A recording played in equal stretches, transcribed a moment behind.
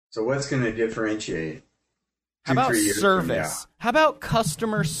So what's going to differentiate? How about service? How about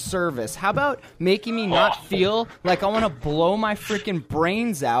customer service? How about making me not feel like I want to blow my freaking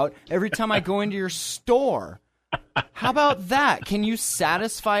brains out every time I go into your store? How about that? Can you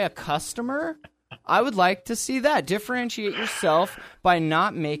satisfy a customer? I would like to see that. Differentiate yourself by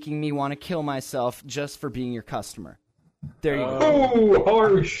not making me want to kill myself just for being your customer. There you go. Oh,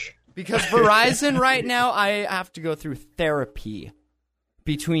 harsh. Because Verizon right now, I have to go through therapy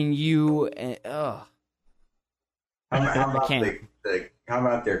between you and... How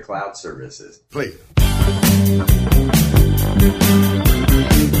about their cloud services? Please.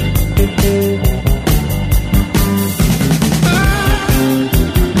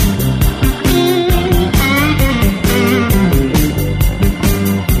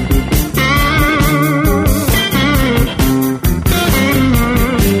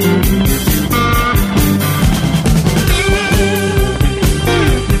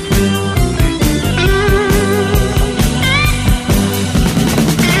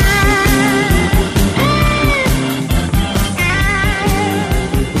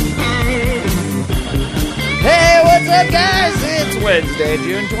 Wednesday,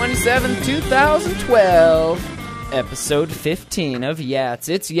 June 27th, 2012, episode 15 of Yats.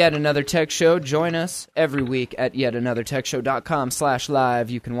 It's Yet Another Tech Show. Join us every week at yetanothertechshow.com/live.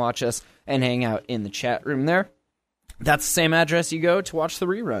 You can watch us and hang out in the chat room there. That's the same address you go to watch the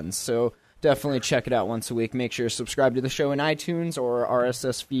reruns, so definitely check it out once a week. Make sure you subscribe to the show in iTunes or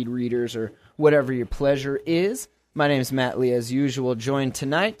RSS feed readers or whatever your pleasure is. My name is Matt Lee, as usual. Joined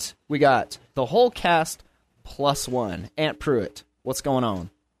tonight, we got the whole cast plus one. Ant Pruitt. What's going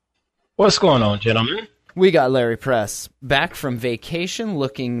on? What's going on, gentlemen? We got Larry Press back from vacation,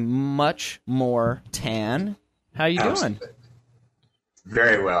 looking much more tan. How you doing?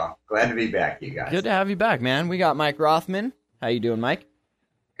 Very well. Glad to be back, you guys. Good to have you back, man. We got Mike Rothman. How you doing, Mike?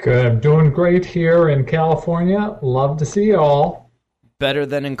 Good. I'm doing great here in California. Love to see you all. Better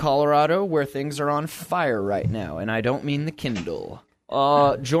than in Colorado, where things are on fire right now, and I don't mean the Kindle.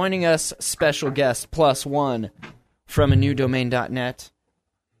 Joining us, special guest plus one. From anewdomain.net,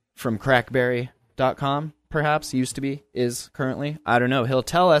 from crackberry.com, perhaps, used to be, is currently. I don't know. He'll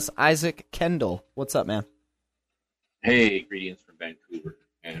tell us. Isaac Kendall. What's up, man? Hey, greetings from Vancouver,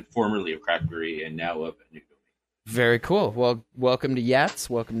 and formerly of Crackberry, and now of A New Domain. Very cool. Well, welcome to Yats.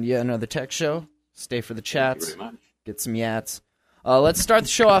 Welcome to Yet Another Tech Show. Stay for the chats. Thank you very much. Get some Yats. Let's start the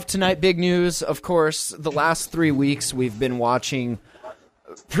show off tonight. Big news, of course. The last 3 weeks, we've been watching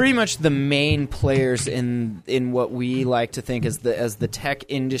pretty much the main players in what we like to think as the tech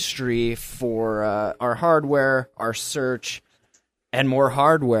industry for our hardware, our search, and more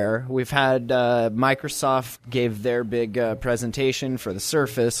hardware. We've had Microsoft gave their big presentation for the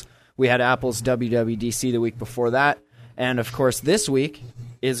Surface. We had Apple's WWDC the week before that. And, of course, this week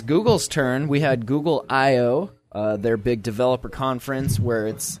is Google's turn. We had Google I.O., their big developer conference,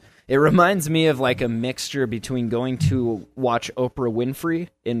 where it reminds me of like a mixture between going to watch Oprah Winfrey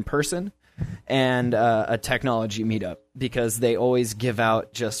in person and a technology meetup, because they always give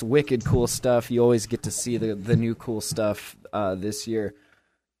out just wicked cool stuff. You always get to see the new cool stuff this year.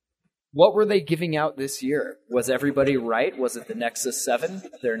 What were they giving out this year? Was everybody right? Was it the Nexus 7,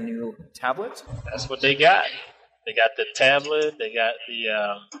 their new tablet? That's what they got. They got the tablet. They got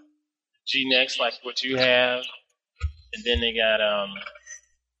the G-Nex, like what you have. And then they got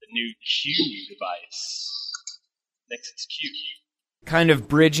new Q device. Nexus Q. Kind of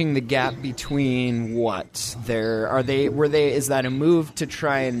bridging the gap between what? Is that a move to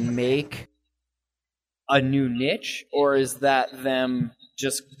try and make a new niche, or is that them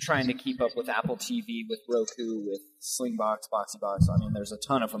just trying to keep up with Apple TV, with Roku, with Slingbox, BoxyBox? I mean, there's a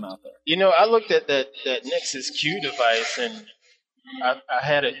ton of them out there. You know, I looked at that Nexus Q device, and I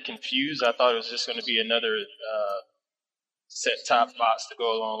had it confused. I thought it was just going to be another set-top box to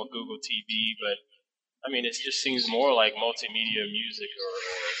go along with Google TV, but I mean, it just seems more like multimedia music or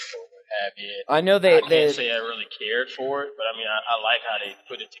what have you. I know I can't say I really cared for it, but I mean, I like how they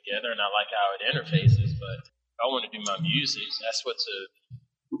put it together, and I like how it interfaces, but if I want to do my music, that's what the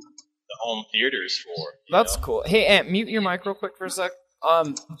home theater is for. That's cool. Hey, Ant, mute your mic real quick for a sec.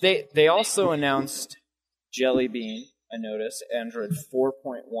 They also announced Jelly Bean, I noticed, Android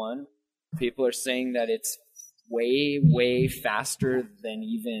 4.1. People are saying that it's way, way faster than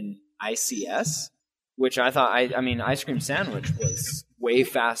even ICS, which I thought, I mean, Ice Cream Sandwich was way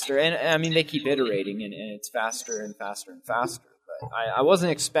faster. And I mean, they keep iterating, and it's faster and faster and faster. But I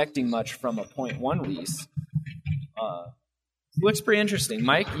wasn't expecting much from a 0.1 release. Looks pretty interesting.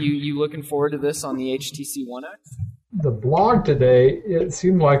 Mike, you looking forward to this on the HTC One X? The blog today, it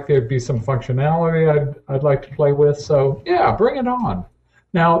seemed like there'd be some functionality I'd like to play with. So, yeah, bring it on.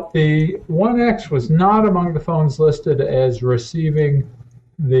 Now, the One X was not among the phones listed as receiving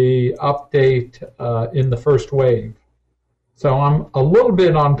the update in the first wave. So I'm a little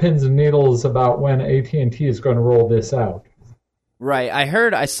bit on pins and needles about when AT&T is going to roll this out. Right.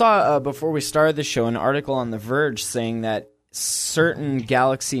 I saw before we started the show an article on The Verge saying that certain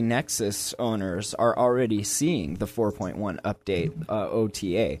Galaxy Nexus owners are already seeing the 4.1 update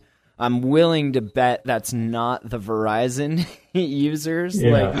OTA. I'm willing to bet that's not the Verizon users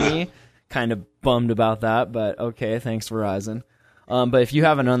like me. Kind of bummed about that, but okay, thanks Verizon. But if you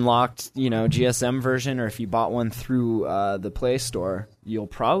have an unlocked, GSM version, or if you bought one through the Play Store, you'll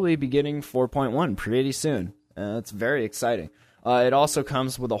probably be getting 4.1 pretty soon. It's very exciting. It also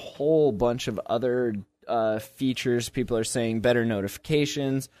comes with a whole bunch of other features. People are saying better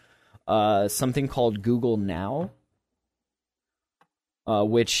notifications, something called Google Now,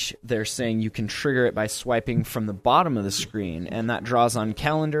 which they're saying you can trigger it by swiping from the bottom of the screen, and that draws on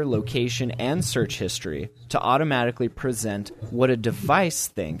calendar, location, and search history to automatically present what a device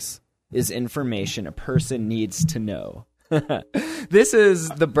thinks is information a person needs to know. This is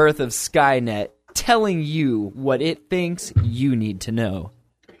the birth of Skynet, telling you what it thinks you need to know.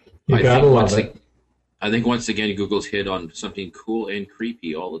 You gotta love it. I think once again Google's hit on something cool and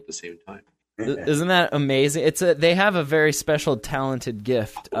creepy all at the same time. Isn't that amazing? They have a very special, talented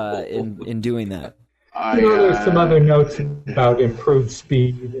gift in doing that. There's some other notes about improved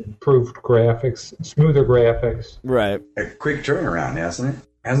speed, improved graphics, smoother graphics. Right. A quick turnaround, hasn't it?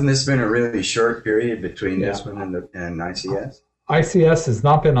 Hasn't this been a really short period between this one and ICS? ICS has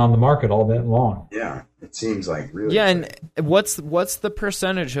not been on the market all that long. Yeah, it seems like really. Yeah, and what's the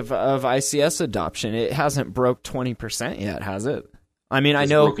percentage of ICS adoption? It hasn't broke 20% yet, has it? I mean, I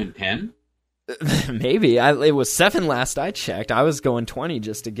know broken 10. Maybe it was 7 last I checked. I was going 20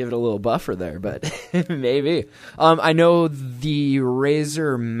 just to give it a little buffer there, but maybe. I know the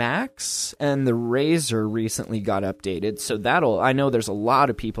Razer Max and the Razer recently got updated, so I know there's a lot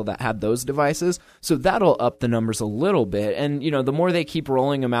of people that had those devices, so that'll up the numbers a little bit. And the more they keep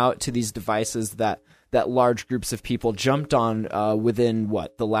rolling them out to these devices that large groups of people jumped on within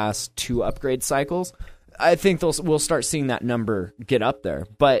the last 2 upgrade cycles, I think we'll start seeing that number get up there.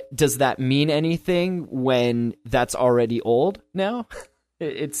 But does that mean anything when that's already old now?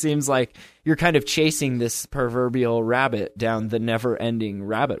 It seems like you're kind of chasing this proverbial rabbit down the never-ending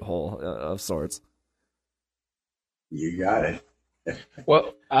rabbit hole of sorts. You got it.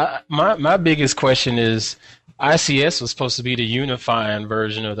 Well, my biggest question is, ICS was supposed to be the unifying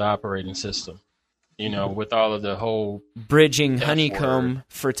version of the operating system. With all of the whole bridging Honeycomb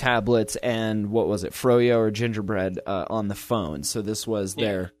for tablets and what was it, Froyo or Gingerbread on the phone. So this was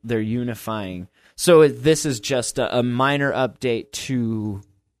their unifying. So this is just a minor update to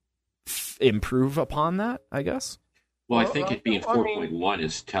improve upon that, I guess. Well, I think it being 4.1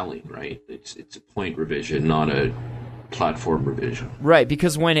 is telling, right? It's a point revision, not a platform revision. Right,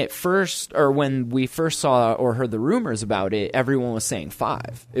 because when we first saw or heard the rumors about it, everyone was saying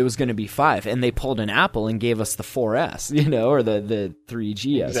 5. It was going to be 5, and they pulled an Apple and gave us the 4S, or the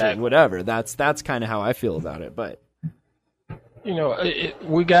 3GS, exactly. Or whatever. That's kind of how I feel about it. But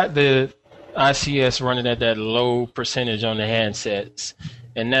we got the ICS running at that low percentage on the handsets,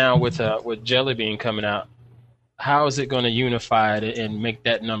 and now with Jelly Bean coming out, how is it going to unify it and make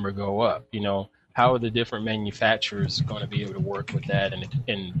that number go up? How are the different manufacturers going to be able to work with that?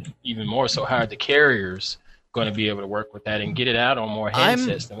 And even more so, how are the carriers going to be able to work with that and get it out on more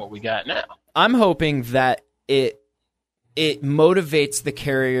handsets than what we got now? I'm hoping that it motivates the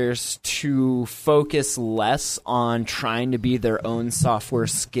carriers to focus less on trying to be their own software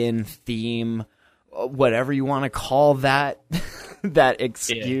skin theme, whatever you want to call that. That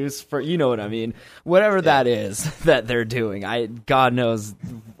excuse for, what I mean, whatever that is that they're doing. God knows,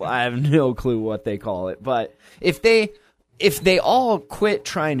 I have no clue what they call it. But if they all quit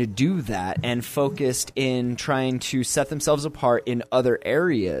trying to do that and focused in trying to set themselves apart in other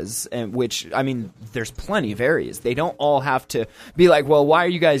areas, and which, I mean, there's plenty of areas. They don't all have to be like, well, why are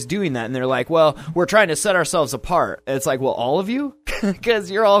you guys doing that? And they're like, well, we're trying to set ourselves apart. And it's like, well, all of you? Because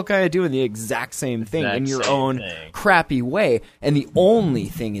you're all kind of doing the exact same thing in your own crappy way. And the only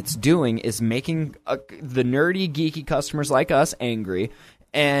thing it's doing is making the nerdy, geeky customers like us angry.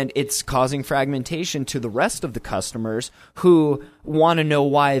 And it's causing fragmentation to the rest of the customers who want to know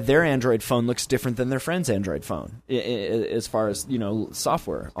why their Android phone looks different than their friend's Android phone as far as,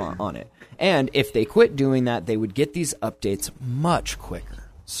 software on it. And if they quit doing that, they would get these updates much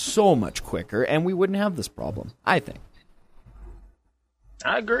quicker, so much quicker, and we wouldn't have this problem, I think.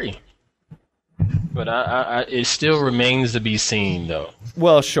 I agree. But it still remains to be seen, though.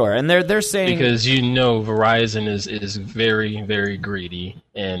 Well, sure, and they're saying because Verizon is very, very greedy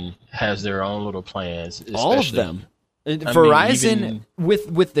and has their own little plans. All of them. Verizon,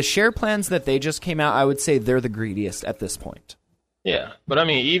 with the share plans that they just came out, I would say they're the greediest at this point. Yeah, but I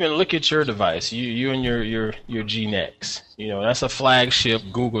mean, even look at your device. You and your G Nex. That's a flagship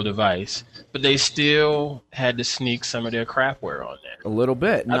Google device, but they still had to sneak some of their crapware on there. A little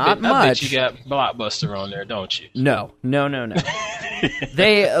bit, not much. I bet you got Blockbuster on there, don't you? No.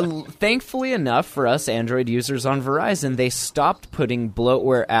 They, thankfully enough for us Android users on Verizon, they stopped putting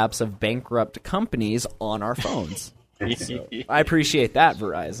bloatware apps of bankrupt companies on our phones. So, I appreciate that,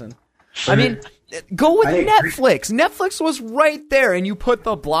 Verizon. I mean, go with Netflix. Netflix was right there, and you put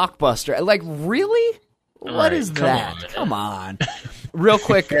the Blockbuster. Like, really? What is that? Come on. Real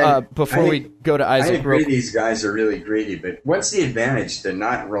quick, before we go to Isaac. I agree these guys are really greedy, but what's the advantage to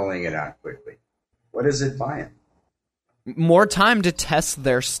not rolling it out quickly? What is it buying? More time to test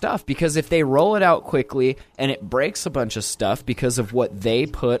their stuff, because if they roll it out quickly and it breaks a bunch of stuff because of what they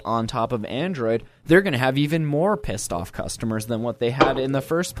put on top of Android, they're going to have even more pissed off customers than what they had in the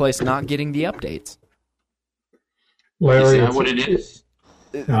first place not getting the updates. Is Larry, that what it is?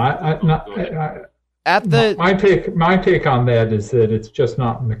 My take on that is that it's just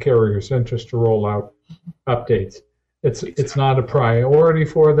not in the carrier's interest to roll out updates. It's not a priority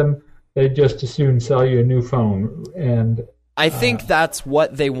for them. They just as soon sell you a new phone. And I think that's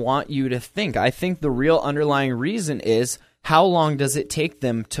what they want you to think. I think the real underlying reason is how long does it take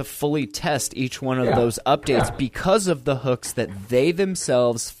them to fully test each one of those updates because of the hooks that they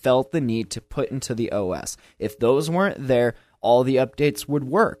themselves felt the need to put into the OS. If those weren't there, all the updates would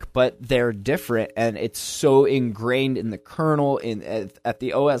work, but they're different, and it's so ingrained in the kernel at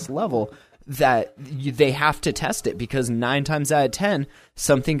the OS level that they have to test it, because 9 times out of 10,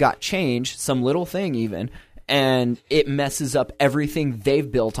 something got changed, some little thing even, and it messes up everything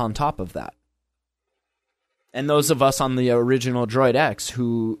they've built on top of that. And those of us on the original Droid X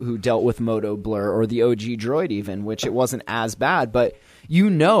who dealt with Moto Blur, or the OG Droid even, which it wasn't as bad, but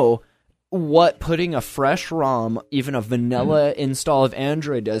what putting a fresh ROM, even a vanilla install of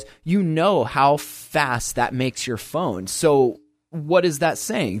Android does, how fast that makes your phone. So what is that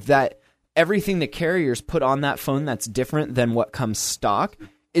saying? That everything the carriers put on that phone that's different than what comes stock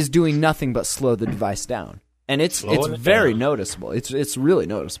is doing nothing but slow the device down. And it's very noticeable. It's really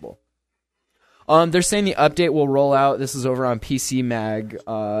noticeable. They're saying the update will roll out. This is over on PC Mag.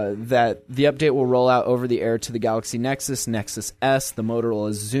 That the update will roll out over the air to the Galaxy Nexus, Nexus S, the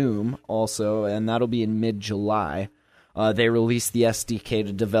Motorola Zoom also, and that'll be in mid-July. They released the SDK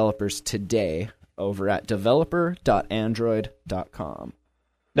to developers today over at developer.android.com.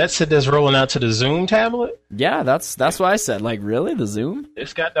 That's it. That's rolling out to the Zoom tablet. Yeah, that's what I said. Like, really, the Zoom?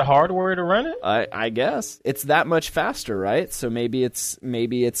 It's got the hardware to run it. I guess it's that much faster, right? So maybe it's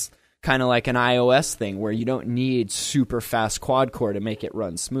kind of like an iOS thing where you don't need super fast quad core to make it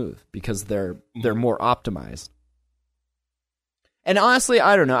run smooth because they're more optimized. And honestly,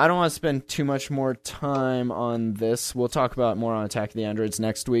 I don't know. I don't want to spend too much more time on this. We'll talk about more on Attack of the Androids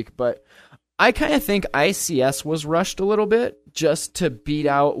next week, but I kind of think ICS was rushed a little bit just to beat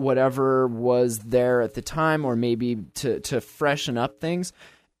out whatever was there at the time, or maybe to freshen up things.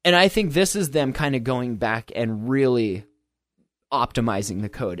 And I think this is them kind of going back and really optimizing the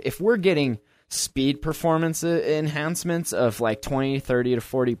code. If we're getting speed performance enhancements of like 20, 30 to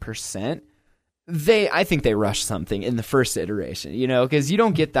 40%, I think they rushed something in the first iteration, because you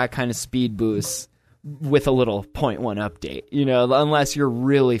don't get that kind of speed boost with a little 0.1 update, unless you're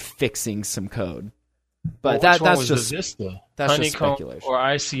really fixing some code. But that's just Vista, that's Honeycomb, just speculation. or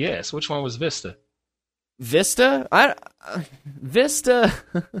ICS. Which one was Vista? Vista? Vista.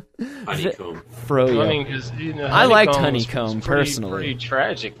 Honeycomb. Froyo. I mean, because I liked Honeycomb was pretty, personally. Pretty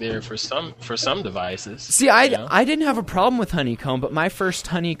tragic there for some devices. See, I didn't have a problem with Honeycomb, but my first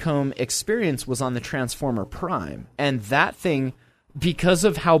Honeycomb experience was on the Transformer Prime, and that thing, because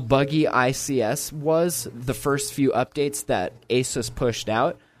of how buggy ICS was, the first few updates that Asus pushed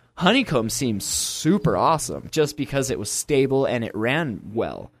out, Honeycomb seemed super awesome just because it was stable and it ran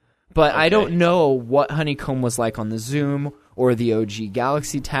well. But I don't know what Honeycomb was like on the Zoom or the OG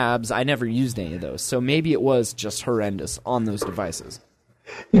Galaxy tabs. I never used any of those. So maybe it was just horrendous on those devices.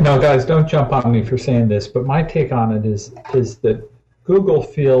 Guys, don't jump on me for saying this, but my take on it is that Google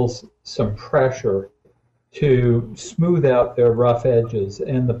feels some pressure to smooth out their rough edges,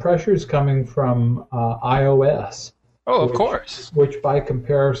 and the pressure is coming from iOS. Oh, of course. Which by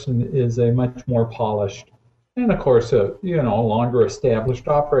comparison is a much more polished and, of course, a longer established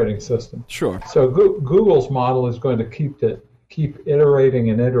operating system. Sure. So Google's model is going to keep iterating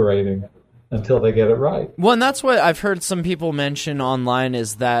and iterating until they get it right. Well, and that's what I've heard some people mention online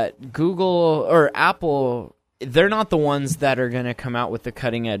is that Google or Apple, they're not the ones that are going to come out with the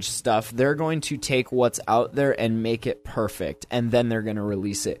cutting edge stuff. They're going to take what's out there and make it perfect, and then they're going to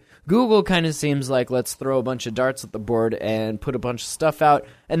release it. Google kind of seems like, let's throw a bunch of darts at the board and put a bunch of stuff out,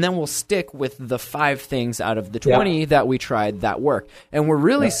 and then we'll stick with the 5 things out of the 20 that we tried that work. And we're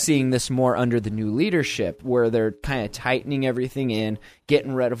really seeing this more under the new leadership, where they're kind of tightening everything in,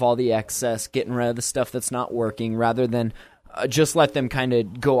 getting rid of all the excess, getting rid of the stuff that's not working, rather than just let them kind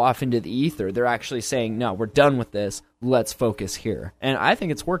of go off into the ether. They're actually saying, no, we're done with this. Let's focus here. And I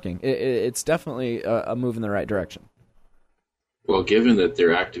think it's working. It's definitely a move in the right direction. Well, given that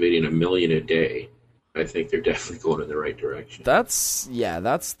they're activating 1 million a day, I think they're definitely going in the right direction. That's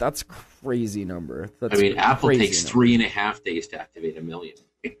crazy number. That's Apple takes number. 3.5 days to activate 1 million.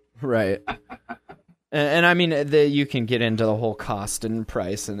 Right. And I mean, you can get into the whole cost and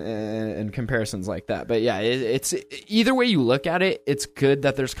price and comparisons like that. But yeah, it's either way you look at it, it's good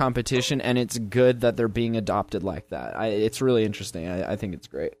that there's competition, and it's good that they're being adopted like that. It's really interesting. I think it's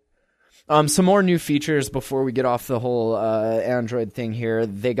great. Some more new features before we get off the whole Android thing here.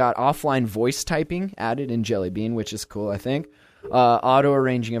 They got offline voice typing added in Jelly Bean, which is cool, I think. Auto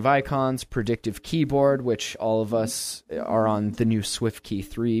arranging of icons, predictive keyboard, which all of us are on the new SwiftKey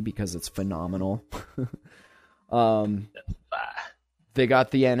 3 because it's phenomenal. They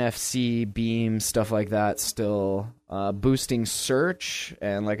got the NFC beam, stuff like that still. Boosting search,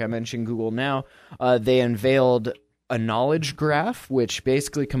 and like I mentioned, Google Now. They unveiled a knowledge graph, which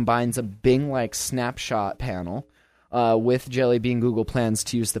basically combines a Bing-like snapshot panel with Jelly Bean. Google plans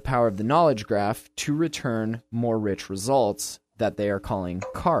to use the power of the knowledge graph to return more rich results that they are calling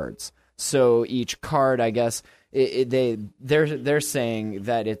cards. So each card, I guess, they're saying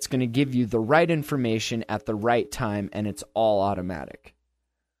that it's going to give you the right information at the right time, and it's all automatic.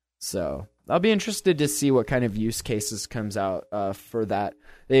 So I'll be interested to see what kind of use cases comes out for that.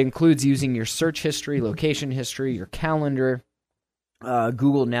 It includes using your search history, location history, your calendar.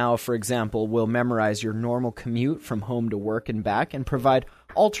 Google Now, for example, will memorize your normal commute from home to work and back and provide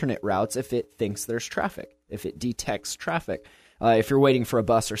alternate routes if it thinks there's traffic, if it detects traffic. If you're waiting for a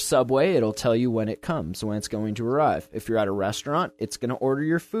bus or subway, it'll tell you when it comes, when it's going to arrive. If you're at a restaurant, it's going to order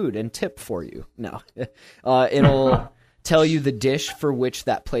your food and tip for you. No. It'll tell you the dish for which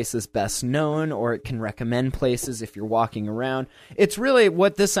that place is best known, or it can recommend places if you're walking around. It's really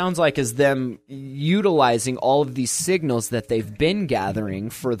what this sounds like is them utilizing all of these signals that they've been gathering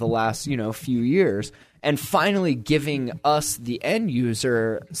for the last, few years, and finally giving us, the end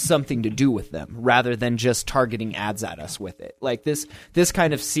user, something to do with them rather than just targeting ads at us with it. Like this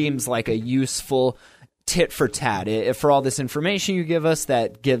kind of seems like a useful tit for tat. For all this information you give us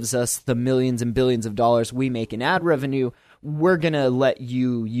that gives us the millions and billions of dollars we make in ad revenue, we're going to let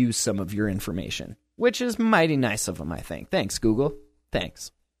you use some of your information, which is mighty nice of them, I think. Thanks, Google. Thanks.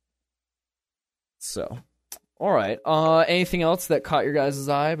 So, all right. Anything else that caught your guys'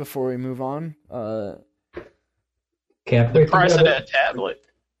 eye before we move on? Can't The wait price to of get that tablet.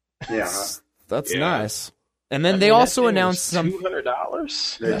 Yeah. That's Yeah. nice. And then they also announced some...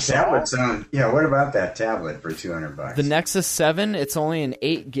 $200. The tablet's on. Yeah, what about that tablet for $200? The Nexus 7, it's only an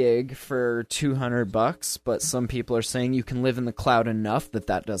 8 gig for $200, but some people are saying you can live in the cloud enough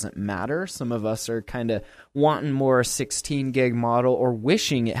that doesn't matter. Some of us are kind of wanting more 16 gig model or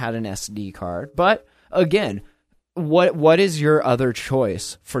wishing it had an SD card. But again, what is your other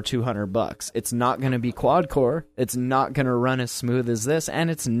choice for $200? It's not going to be quad core. It's not going to run as smooth as this, and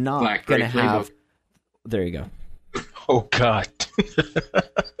it's not going to have. There you go. Oh God.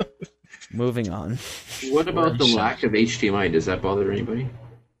 Moving on. What about the lack of HDMI? Does that bother anybody?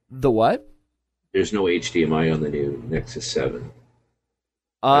 The what? There's no HDMI on the new Nexus 7.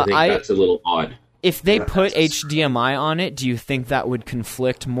 I think that's a little odd. If they put HDMI on it, do you think that would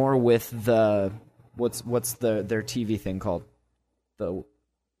conflict more with the what's their TV thing called? The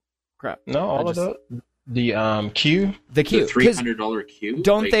crap. No, all of that. The Q. The Q. The $300 Q.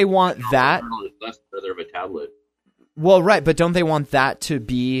 Don't they want that? Less further of a tablet. Well, right, but don't they want that to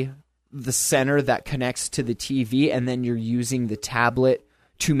be the center that connects to the TV, and then you're using the tablet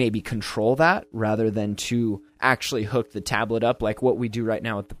to maybe control that rather than to actually hook the tablet up like what we do right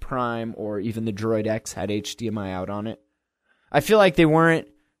now with the Prime, or even the Droid X had HDMI out on it? I feel like they weren't...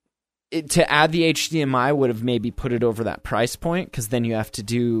 to add the HDMI would have maybe put it over that price point, because then you have to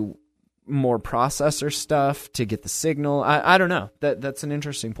do more processor stuff to get the signal. I don't know. That's an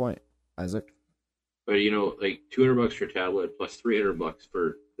interesting point, Isaac. But like $200 for a tablet plus $300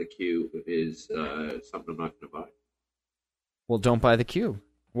 for the Q is something I'm not going to buy. Well, don't buy the Q.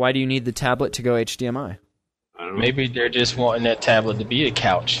 Why do you need the tablet to go HDMI? I don't know. Maybe they're just wanting that tablet to be a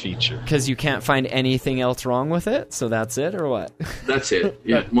couch feature. Because you can't find anything else wrong with it, so that's it, or what? That's it.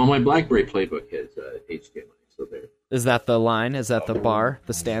 Yeah. Well, my BlackBerry Playbook has HDMI, so there. Is that the line? Is that the bar?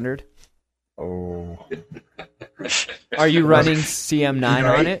 The standard? Oh. Are you running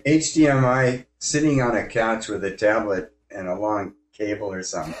CM9 on it? HDMI sitting on a couch with a tablet and a long cable or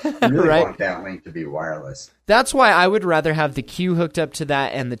something. You really Right. want that link to be wireless. That's why I would rather have the Q hooked up to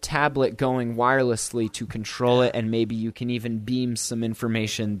that and the tablet going wirelessly to control it, and maybe you can even beam some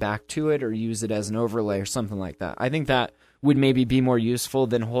information back to it or use it as an overlay or something like that. I think that would maybe be more useful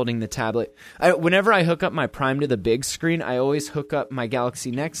than holding the tablet. Whenever I hook up my Prime to the big screen, I always hook up my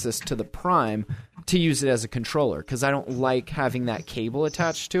Galaxy Nexus to the Prime to use it as a controller, because I don't like having that cable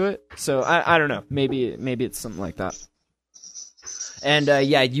attached to it. So I don't know. Maybe it's something like that. And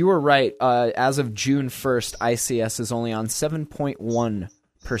yeah, you were right. As of June 1st, ICS is only on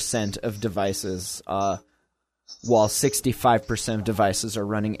 7.1% of devices, while 65% of devices are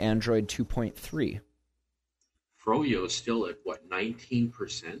running Android 2.3. Froyo is still at, what,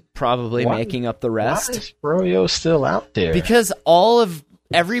 19%? Probably Why- making up the Why rest. is Froyo still out there? Because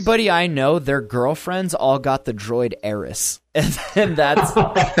everybody I know, their girlfriends all got the Droid Eris. And that's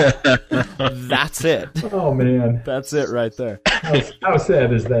it. Oh man, That's it right there. how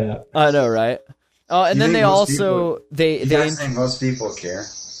sad is that? I know, right? Oh, and You then think they most also You they guys think most people care?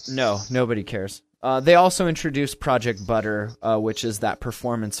 no, nobody cares. They also introduced Project Butter, which is that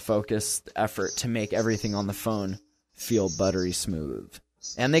performance-focused effort to make everything on the phone feel buttery smooth.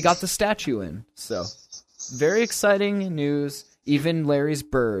 And they got the statue in, so very exciting news. Even Larry's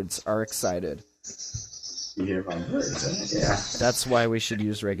birds are excited. You hear about birds, huh? Yeah. That's why we should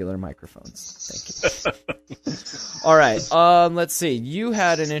use regular microphones. Thank you. All right, let's see. You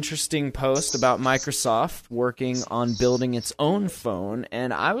had an interesting post about Microsoft working on building its own phone,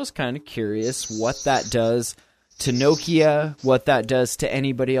 and I was kind of curious what that does to Nokia, what that does to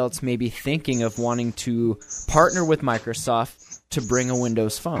anybody else maybe thinking of wanting to partner with Microsoft to bring a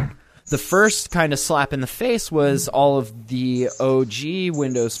Windows phone. The first kind of slap in the face was all of the OG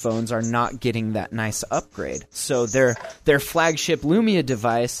Windows phones are not getting that nice upgrade. So their flagship Lumia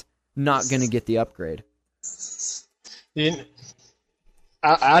device not going to get the upgrade.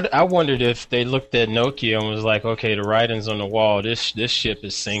 I wondered if they looked at Nokia and was like, okay, the writing's on the wall. This ship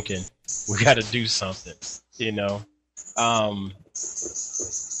is sinking. We got to do something, you know. But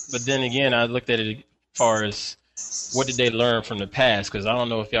then again, I looked at it as far as what did they learn from the past? Because I don't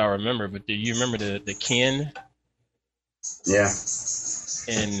know if y'all remember, but do you remember the Ken Yeah.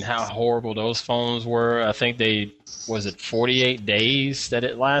 and how horrible those phones were? I think was it 48 days that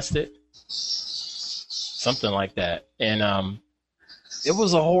it lasted? Something like that. And it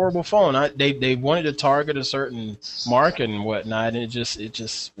was a horrible phone. They wanted to target a certain market and whatnot, and it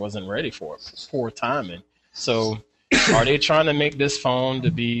just wasn't ready for it. Poor timing. So are they trying to make this phone to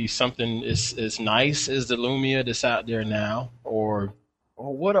be something as nice as the Lumia that's out there now? Or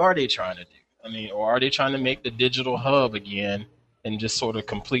what are they trying to do? I mean, or are they trying to make the digital hub again and just sort of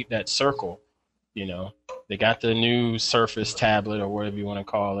complete that circle? You know, they got the new Surface tablet or whatever you want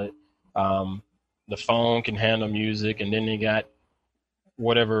to call it. The phone can handle music, and then they got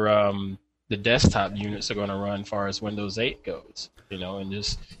whatever the desktop units are going to run as far as Windows 8 goes, you know, and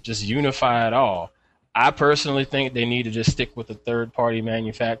just unify it all. I personally think they need to just stick with a third-party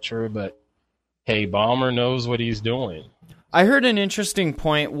manufacturer, but hey, Ballmer knows what he's doing. I heard an interesting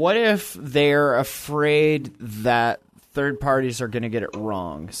point. What if they're afraid that third parties are going to get it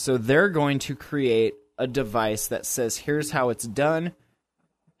wrong? So they're going to create a device that says, here's how it's done,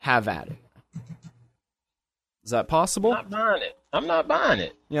 have at it. Is that possible? I'm not buying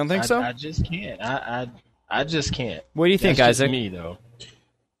it. You don't think so? I just can't. I just can't. What do you think, That's just Isaac? me, though.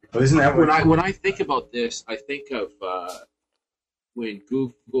 Well, isn't that what When I think about this, I think of when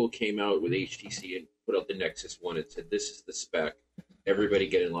Google came out with HTC and put out the Nexus One. It said, "This is the spec. Everybody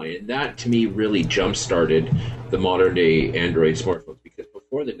get in line." And that, to me, really jump-started the modern-day Android smartphones. Because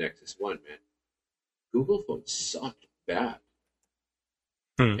before the Nexus One, man, Google phones sucked bad.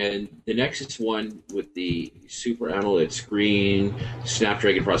 And the Nexus One with the Super AMOLED screen,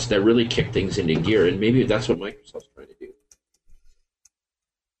 Snapdragon processor, that really kicked things into gear. And maybe that's what Microsoft's trying to do.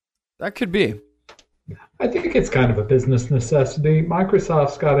 That could be. I think it's kind of a business necessity.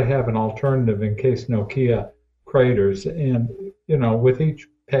 Microsoft's got to have an alternative in case Nokia craters. And, you know, with each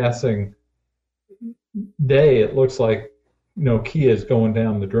passing day, it looks like Nokia is going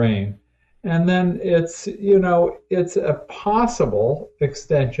down the drain. And then it's, you know, it's a possible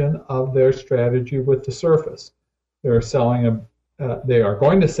extension of their strategy with the Surface. They're selling they are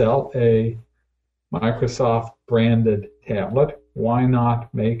going to sell a Microsoft branded tablet. Why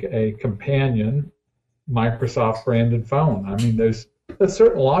not make a companion Microsoft branded phone. I mean, there's a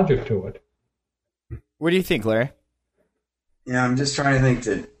certain logic to it. What do you think, Larry? Yeah, I'm just trying to think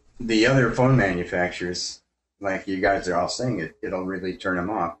that the other phone manufacturers, like you guys are all saying, it'll really turn them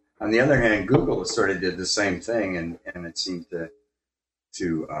off. On the other hand, Google sort of did the same thing, and it seemed to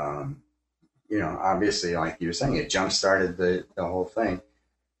obviously, like you were saying, it jump-started the whole thing.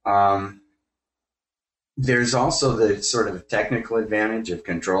 There's also the sort of technical advantage of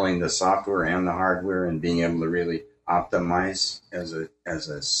controlling the software and the hardware and being able to really optimize as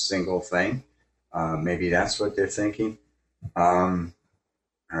a single thing. Maybe that's what they're thinking.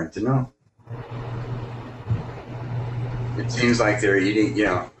 Hard to know. It seems like they're eating,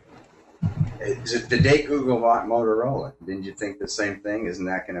 the day Google bought Motorola, didn't you think the same thing? Isn't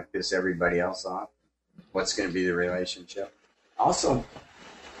that going to piss everybody else off? What's going to be the relationship? Also,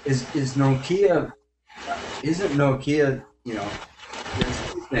 isn't Nokia,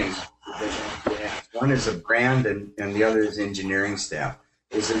 there's two things. One is a brand and the other is engineering staff.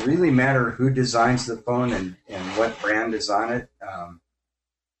 Does it really matter who designs the phone and what brand is on it?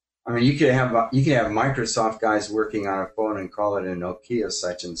 You could have Microsoft guys working on a phone and call it a Nokia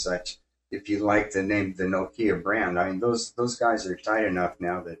such and such. If you like the name, the Nokia brand, those guys are tight enough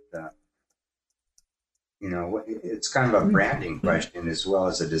now that it's kind of a branding question as well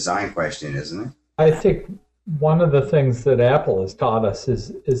as a design question, isn't it? I think one of the things that Apple has taught us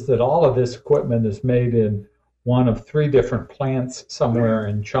is that all of this equipment is made in one of 3 different plants somewhere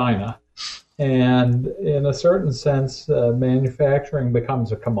in China. And in a certain sense, manufacturing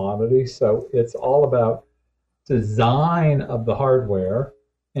becomes a commodity. So it's all about design of the hardware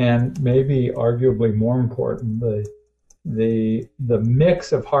and maybe arguably more important, the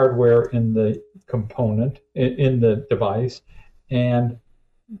mix of hardware in the component, in the device. And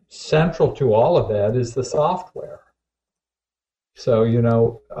central to all of that is the software.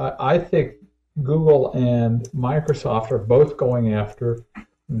 So, I think Google and Microsoft are both going after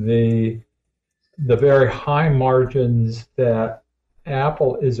the very high margins that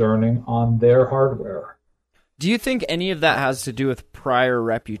Apple is earning on their hardware. Do you think any of that has to do with prior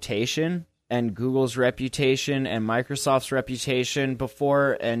reputation and Google's reputation and Microsoft's reputation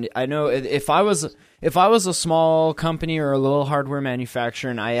before? And I know if I was a small company or a little hardware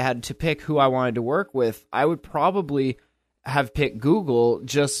manufacturer and I had to pick who I wanted to work with, I would probably have picked Google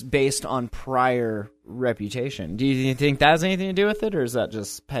just based on prior reputation. Do you think that has anything to do with it, or is that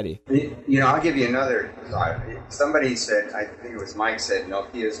just petty? I'll give you another thought. Somebody said, I think it was Mike said,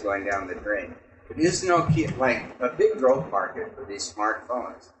 Nokia is going down the drain. But is Nokia, like a big growth market for these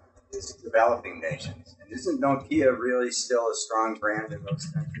smartphones, is developing nations? And isn't Nokia really still a strong brand in those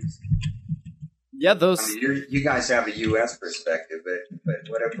countries? Yeah, you guys have a U.S. perspective, but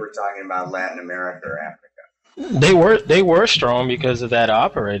what if we're talking about Latin America or Africa? They were strong because of that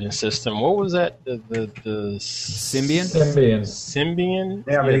operating system. What was that? The Symbian? Symbian?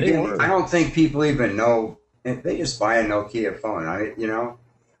 Yeah, but again, I don't think people even know. They just buy a Nokia phone.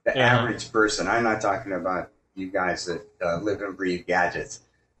 The average person. I'm not talking about you guys that live and breathe gadgets.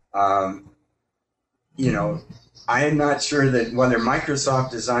 I am not sure that whether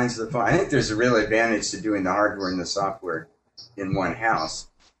Microsoft designs the phone. I think there's a real advantage to doing the hardware and the software in one house.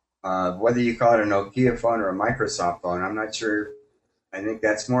 Whether you call it a Nokia phone or a Microsoft phone, I'm not sure. I think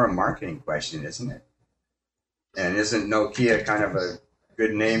that's more a marketing question, isn't it? And isn't Nokia kind of a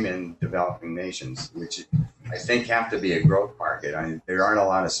good name in developing nations, which I think have to be a growth market? There aren't a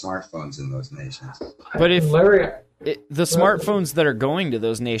lot of smartphones in those nations. But if Larry, the smartphones that are going to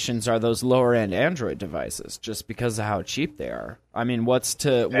those nations are those lower end Android devices, just because of how cheap they are. What's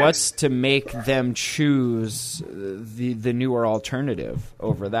to make them choose the newer alternative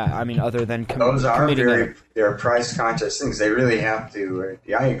over that? Other than those are they're price conscious things. They really have to.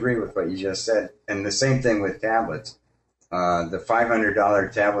 I agree with what you just said, and the same thing with tablets. The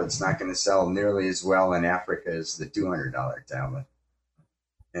 $500 tablet's not going to sell nearly as well in Africa as the $200 tablet.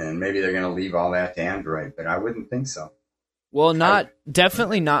 And maybe they're going to leave all that to Android, but I wouldn't think so. Well,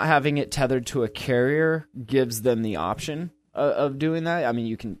 definitely not having it tethered to a carrier gives them the option of doing that.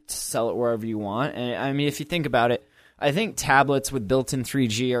 You can sell it wherever you want. And if you think about it, I think tablets with built-in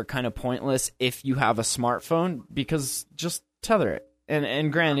 3G are kind of pointless if you have a smartphone, because just tether it.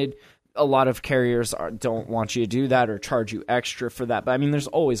 And granted, a lot of carriers don't want you to do that or charge you extra for that. But there's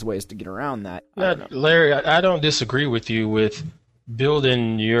always ways to get around that. Larry, I don't disagree with you with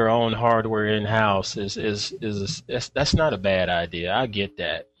building your own hardware in-house that's not a bad idea. I get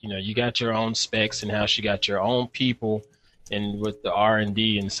that. You got your own specs in-house, you got your own people and with the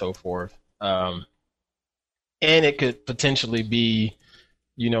R&D and so forth. And it could potentially be,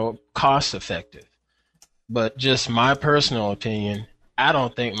 cost effective. But just my personal opinion, I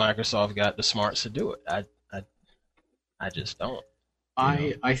don't think Microsoft got the smarts to do it. I just don't.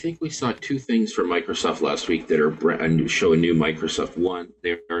 I think we saw two things from Microsoft last week that are show a new Microsoft. One,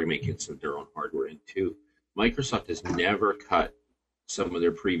 they are making some of their own hardware, and two, Microsoft has never cut some of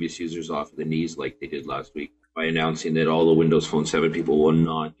their previous users off of the knees like they did last week by announcing that all the Windows Phone 7 people will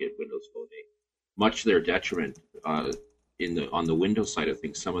not get Windows Phone 8. Much to their detriment, on the Windows side of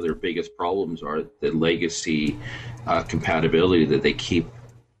things, some of their biggest problems are the legacy compatibility that they keep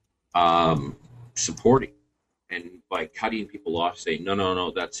supporting. And by cutting people off, saying,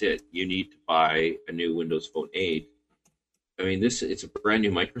 no, that's it. You need to buy a new Windows Phone 8. I mean, it's a brand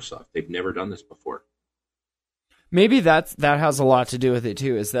new Microsoft. They've never done this before. Maybe that has a lot to do with it,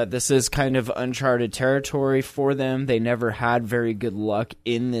 too, is that this is kind of uncharted territory for them. They never had very good luck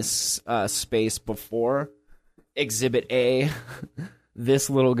in this space before. Exhibit A, this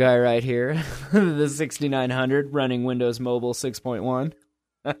little guy right here, the 6900 running Windows Mobile 6.1.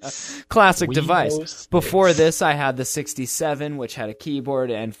 Classic Windows device. Before this, I had the 67, which had a keyboard,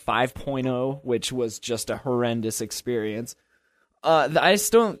 and 5.0, which was just a horrendous experience.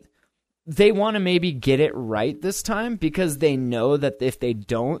 They want to maybe get it right this time because they know that if they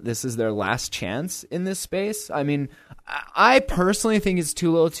don't, this is their last chance in this space. I mean, I personally think it's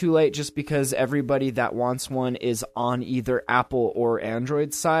too little too late just because everybody that wants one is on either Apple or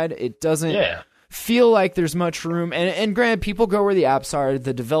Android side. It doesn't feel like there's much room. And granted, people go where the apps are.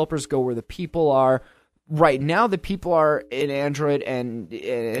 The developers go where the people are. Right now, the people are in Android and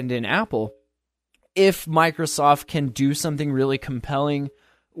in Apple. If Microsoft can do something really compelling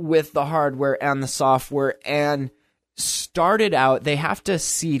with the hardware and the software and start it out, they have to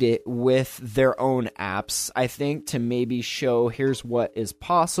seed it with their own apps, I think, to maybe show here's what is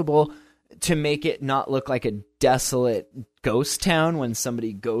possible, to make it not look like a desolate ghost town when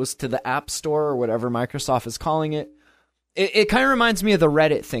somebody goes to the App Store or whatever Microsoft is calling it. It kind of reminds me of the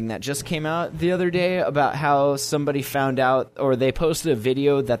Reddit thing that just came out the other day about how somebody found out, or they posted a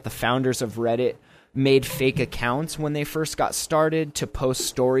video that the founders of Reddit made fake accounts when they first got started to post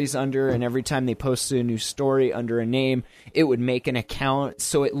stories under, and every time they posted a new story under a name, it would make an account.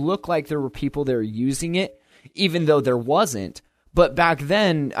 So it looked like there were people that were using it, even though there wasn't. But back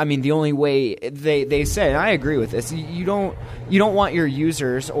then, I mean, the only way they said, and I agree with this, you don't want your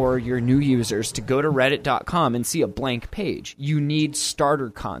users or your new users to go to reddit.com and see a blank page. You need starter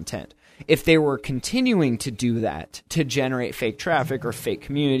content. If they were continuing to do that to generate fake traffic or fake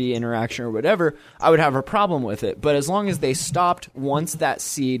community interaction or whatever, I would have a problem with it. But as long as they stopped once that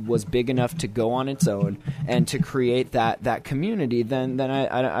seed was big enough to go on its own and to create that community, then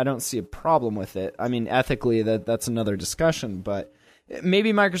I don't see a problem with it. I mean, ethically, that's another discussion, but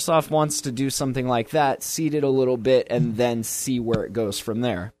maybe Microsoft wants to do something like that, seed it a little bit, and then see where it goes from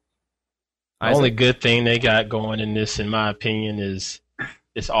there. The only good thing they got going in this, in my opinion, is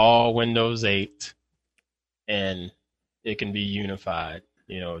it's all Windows 8, and it can be unified.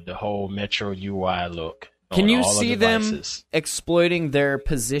 You know, the whole Metro UI look. Can you see them exploiting their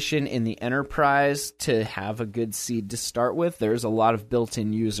position in the enterprise to have a good seed to start with? There's a lot of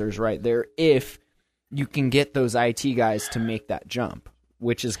built-in users right there if you can get those IT guys to make that jump,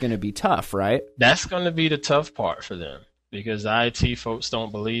 which is going to be tough, right? That's going to be the tough part for them, because IT folks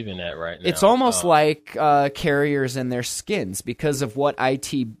don't believe in that right now. It's almost like carriers and their skins, because of what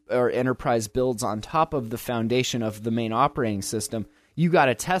IT or enterprise builds on top of the foundation of the main operating system. You got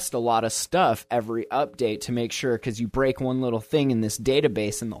to test a lot of stuff every update to make sure, because you break one little thing in this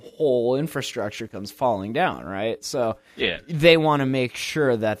database and the whole infrastructure comes falling down, right? So they want to make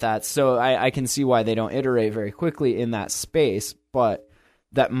sure that's... So I can see why they don't iterate very quickly in that space, but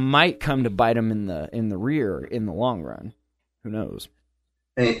that might come to bite them in the rear in the long run. Who knows?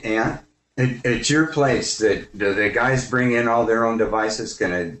 Hey, Ann, at your place, do the guys bring in all their own devices?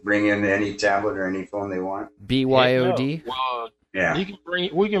 Can they bring in any tablet or any phone they want? BYOD? Well, yeah.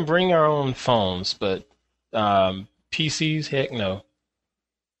 We can bring our own phones, but PCs, heck no.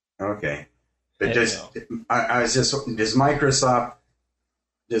 Okay. But Heck does a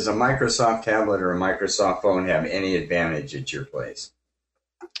Microsoft tablet or a Microsoft phone have any advantage at your place?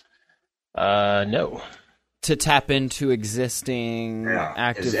 No. To tap into existing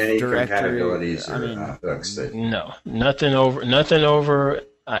Active any Directory, compatibilities or hooks that... No, nothing over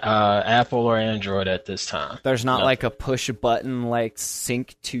Apple or Android at this time. There's not like a push button like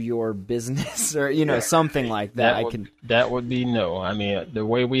sync to your business or something like that. That would be no. I mean, the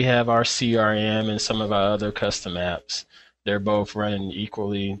way we have our CRM and some of our other custom apps, they're both running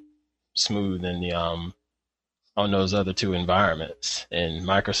equally smooth in the on those other two environments. And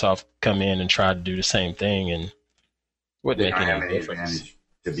Microsoft come in and try to do the same thing, and wouldn't make any difference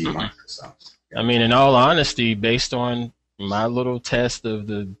to be Microsoft. I mean, in all honesty, based on my little test of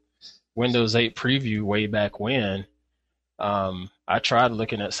the Windows 8 preview way back when, I tried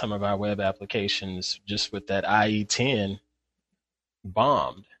looking at some of our web applications just with that IE10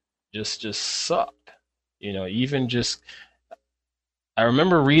 bombed, just sucked. Even just, I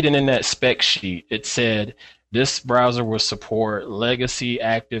remember reading in that spec sheet, it said this browser will support legacy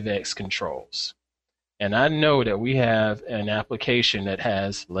ActiveX controls. And I know that we have an application that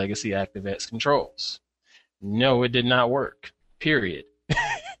has legacy ActiveX controls. No, it did not work, period.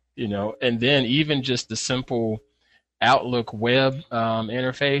 And then even just the simple Outlook web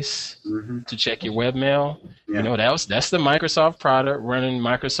interface to check your webmail, that's the Microsoft product running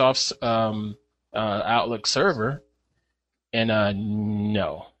Microsoft's Outlook server. And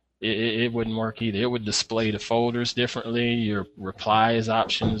no, it wouldn't work either. It would display the folders differently. Your replies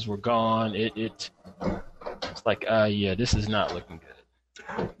options were gone. It's like, this is not looking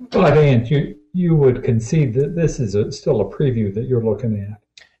good. But Ant, you would concede that this is still a preview that you're looking at.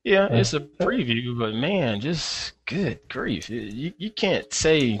 Yeah, it's a preview, but man, just good grief. You can't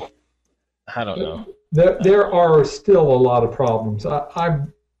say, I don't know. There are still a lot of problems.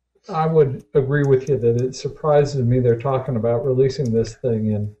 I would agree with you that it surprises me they're talking about releasing this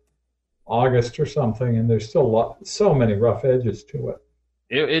thing in August or something, and there's still so many rough edges to it.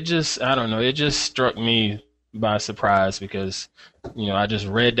 It just, I don't know, it just struck me by surprise because, I just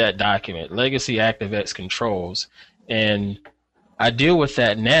read that document, Legacy ActiveX Controls, and I deal with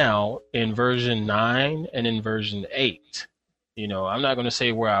that now in version 9 and in version 8. I'm not going to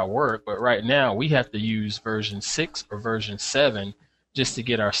say where I work, but right now we have to use version 6 or version 7 just to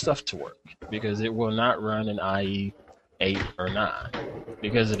get our stuff to work because it will not run in IE 8 or 9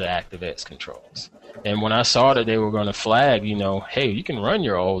 because of the ActiveX controls. And when I saw that they were going to flag, hey, you can run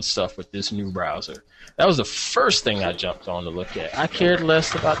your old stuff with this new browser, that was the first thing I jumped on to look at. I cared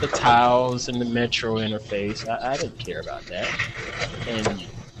less about the tiles and the Metro interface. I didn't care about that. And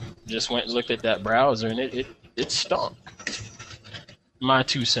just went and looked at that browser, and it stunk. My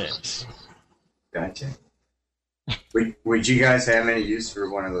 2 cents. Gotcha. Would you guys have any use for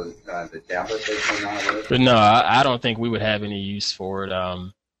one of those the tablets they came out with? But no, I don't think we would have any use for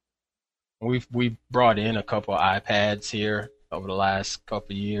it. We've brought in a couple of iPads here over the last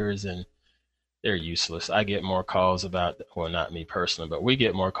couple of years, and they're useless. I get more calls about, well, not me personally, but we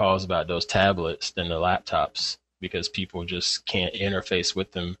get more calls about those tablets than the laptops because people just can't interface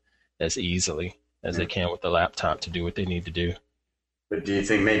with them as easily as they can with the laptop to do what they need to do. But do you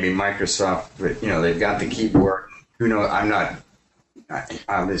think maybe Microsoft, they've got the keyboard? Who knows?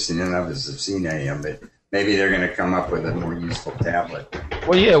 Obviously none of us have seen any of them, but maybe they're going to come up with a more useful tablet.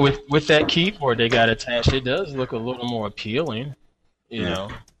 Well, yeah, with that keyboard they got attached, it does look a little more appealing, you know.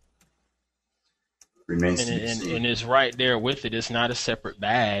 Remains to be seen. And it's right there with it. It's not a separate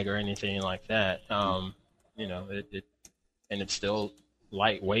bag or anything like that. And it's still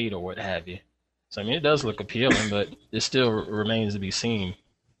lightweight or what have you. So, I mean, it does look appealing, but it still remains to be seen.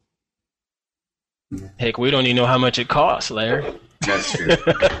 Heck, we don't even know how much it costs, Larry. That's true.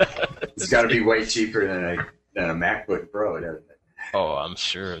 It's got to be way cheaper than a MacBook Pro, doesn't it? Oh, I'm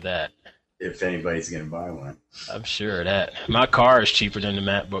sure of that. If anybody's going to buy one. I'm sure of that. My car is cheaper than the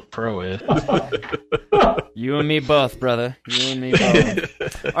MacBook Pro is. You and me both, brother. You and me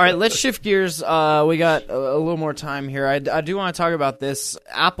both. All right, let's shift gears. We got a little more time here. I do want to talk about this.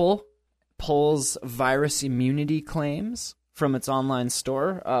 Apple pulls virus immunity claims from its online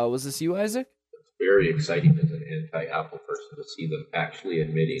store. Was this you, Isaac? It's very exciting as an anti-Apple person to see them actually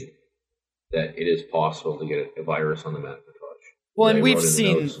admitting that it is possible to get a virus on the Macintosh. Well, and we've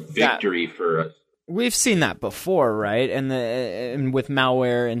seen victory for us. We've seen that before, right? And with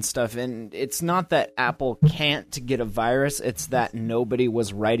malware and stuff. And it's not that Apple can't get a virus; it's that nobody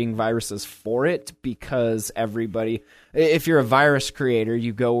was writing viruses for it because everybody. If you're a virus creator,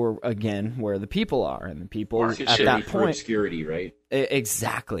 you go where the people are, and the people Market at that for point. Obscurity, right?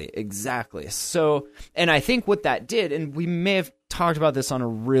 Exactly. So, and I think what that did, and we may have talked about this on a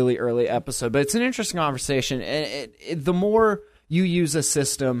really early episode, but it's an interesting conversation. And the more you use a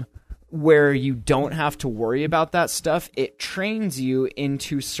system where you don't have to worry about that stuff, it trains you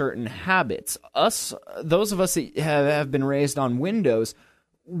into certain habits. Those of us that have been raised on Windows,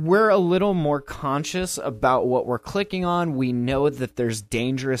 we're a little more conscious about what we're clicking on. We know that there's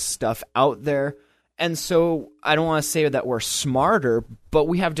dangerous stuff out there. And so I don't want to say that we're smarter, but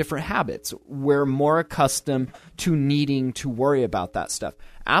we have different habits. We're more accustomed to needing to worry about that stuff.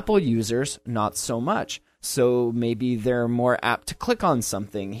 Apple users, not so much. So maybe they're more apt to click on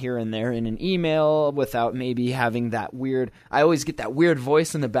something here and there in an email without maybe having that weird... I always get that weird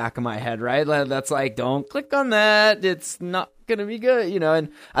voice in the back of my head, right? That's like, don't click on that. It's not going to be good, And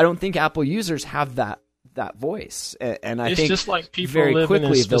I don't think Apple users have that that voice. And I it's think just like people very living in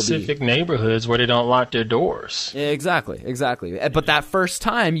quickly they'll be specific neighborhoods where they don't lock their doors. exactly. But that first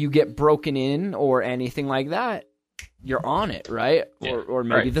time you get broken in or anything like that, you're on it, right? Yeah, Or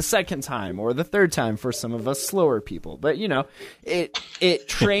maybe right. the second time or the third time for some of us slower people. But it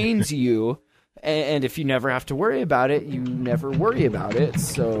trains you, and if you never have to worry about it, you never worry about it.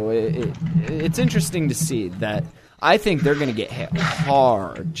 So it's interesting to see that. I think they're going to get hit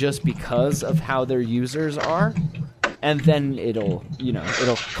hard just because of how their users are, and then it'll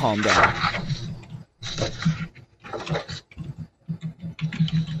calm down.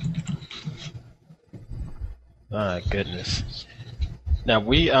 My goodness. Now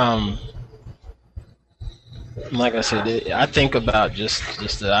we like I said, I think about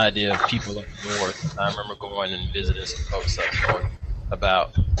just the idea of people up north. I remember going and visiting some folks up north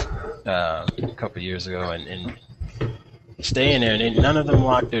about a couple of years ago, and staying there, and none of them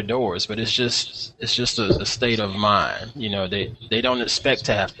lock their doors. But it's just a state of mind. They don't expect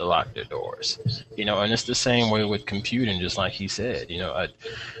to have to lock their doors. And it's the same way with computing, just like he said.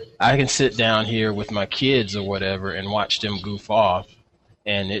 I can sit down here with my kids or whatever and watch them goof off.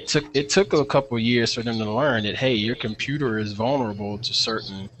 And it took a couple of years for them to learn that, hey, your computer is vulnerable to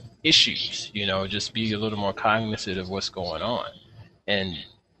certain issues. Just be a little more cognizant of what's going on. And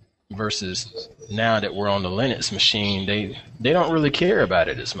versus now that we're on the Linux machine, they don't really care about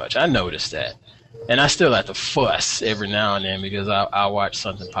it as much. I noticed that. And I still have to fuss every now and then because I watch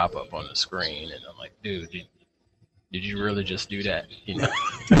something pop up on the screen and I'm like, dude, did you really just do that?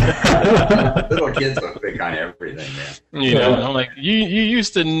 Little kids will pick on everything, man. And I'm like, you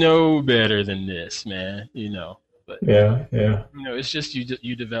used to know better than this, man. But Yeah. it's just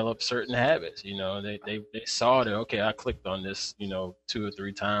you develop certain habits. They saw that, okay, I clicked on this 2 or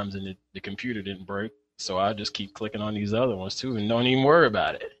 3 times and the computer didn't break, so I just keep clicking on these other ones too and don't even worry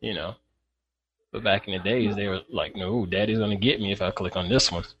about it. But back in the days, they were like, no, Daddy's gonna get me if I click on this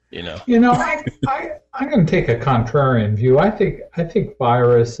one. I'm going to take a contrarian view. I think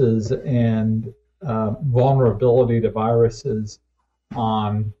viruses and vulnerability to viruses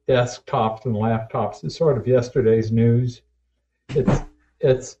on desktops and laptops is sort of yesterday's news.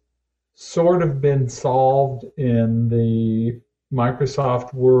 It's sort of been solved in the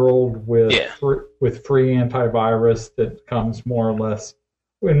Microsoft world with free antivirus that comes more or less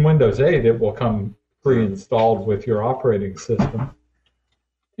in Windows 8. It will come pre-installed with your operating system.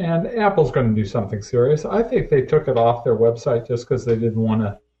 And Apple's going to do something serious. I think they took it off their website just because they didn't want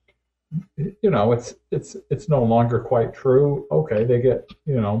to. It's no longer quite true. Okay, they get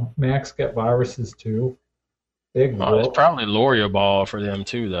Macs get viruses too. Big it's probably lawyer ball for them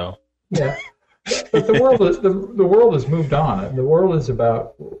too, though. Yeah, but the world has moved on. And the world is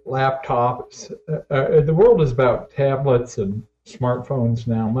about laptops. The world is about tablets and smartphones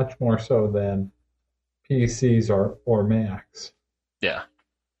now, much more so than PCs or Macs. Yeah.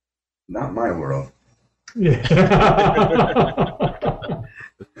 Not my world. Yeah.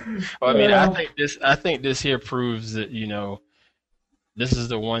 Well, I mean, I think this here proves that this is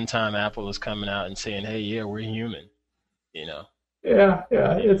the one time Apple is coming out and saying, "Hey, yeah, we're human." Yeah.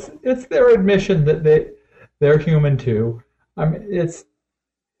 It's their admission that they're human too. I mean,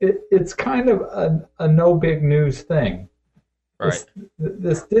 it's kind of a no big news thing. Right.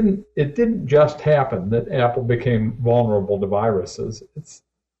 This didn't just happen that Apple became vulnerable to viruses. It's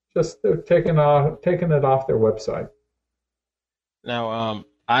just they're taking it off their website. Now,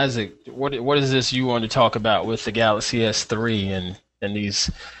 Isaac, what is this you want to talk about with the Galaxy S3 and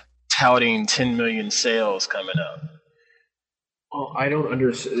these touting 10 million sales coming up? Well, I don't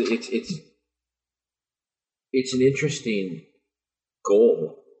understand. It's an interesting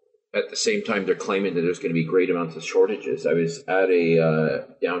goal. At the same time, they're claiming that there's going to be great amounts of shortages. I was at a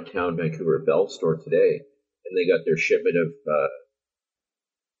downtown Vancouver Bell store today, and they got their shipment of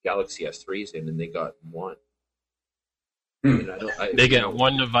Galaxy S3s in, and they got one. They get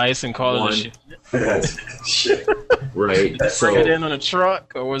one device and call it a shit. Right. Bring it in on a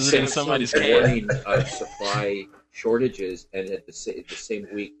truck, or was it in somebody's warning of supply shortages, and at the same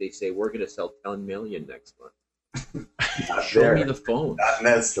week they say we're going to sell 10 million next month. Show me the phone. Not in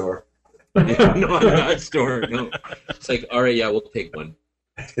that store. No, not in that store. No. It's like, all right, yeah, we'll take one.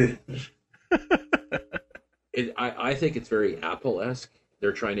 I think it's very Apple-esque.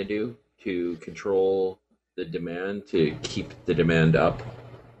 They're trying to do to control the demand, to keep the demand up.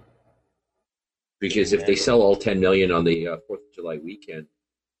 Because if they sell all 10 million on the 4th of July weekend,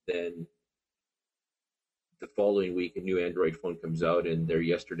 then the following week a new Android phone comes out and they're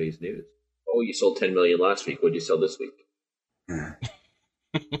yesterday's news. Oh, you sold 10 million last week. What did you sell this week?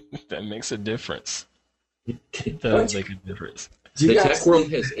 That makes a difference. It does make a difference. The tech world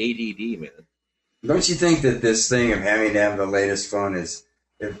has ADD, man. Don't you think that this thing of having to have the latest phone is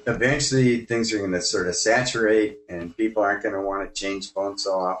eventually things are going to sort of saturate and people aren't going to want to change phones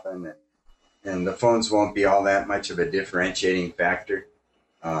so often and the phones won't be all that much of a differentiating factor?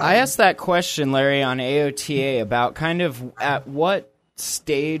 I asked that question, Larry, on AOTA about kind of at what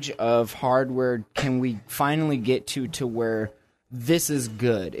stage of hardware can we finally get to where this is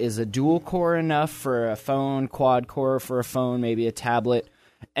good? Is a dual core enough for a phone, quad core for a phone, maybe a tablet?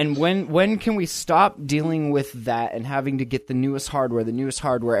 And when can we stop dealing with that and having to get the newest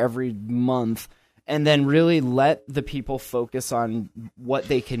hardware every month, and then really let the people focus on what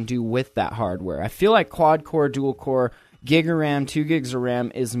they can do with that hardware? I feel like quad core, dual core, gig of RAM, 2 gigs of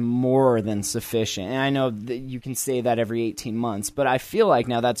RAM is more than sufficient. And I know that you can say that every 18 months, but I feel like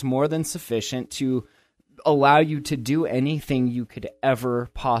now that's more than sufficient to allow you to do anything you could ever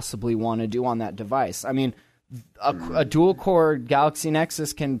possibly want to do on that device. I mean, a dual-core Galaxy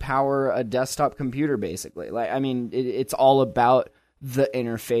Nexus can power a desktop computer, basically. It's all about the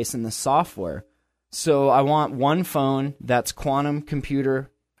interface and the software. So I want one phone that's quantum computer,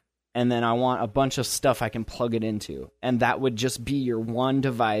 and then I want a bunch of stuff I can plug it into. And that would just be your one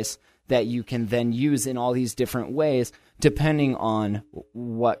device that you can then use in all these different ways, depending on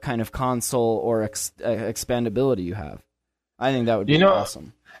what kind of console or expandability you have. I think that would be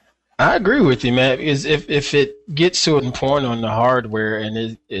awesome. I agree with you, man. Because if it gets to a point on the hardware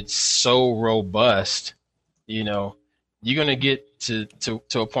and it's so robust, you're gonna get to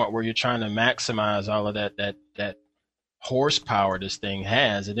a point where you're trying to maximize all of that horsepower this thing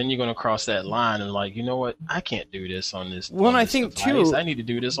has, and then you're gonna cross that line and like, you know what? I can't do this on this. Well, on I this think device. too, I need to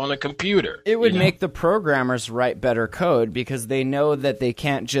do this on a computer. It would make the programmers write better code because they know that they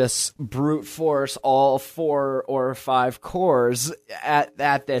can't just brute force all 4 or 5 cores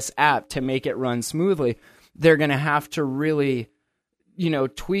at this app to make it run smoothly. They're going to have to really,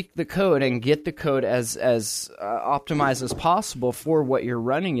 tweak the code and get the code as optimized as possible for what you're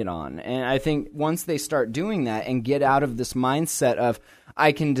running it on. And I think once they start doing that and get out of this mindset of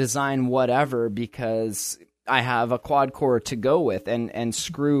I can design whatever because I have a quad core to go with and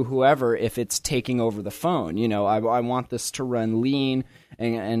screw whoever if it's taking over the phone. I want this to run lean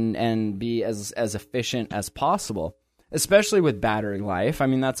and be as efficient as possible, especially with battery life. I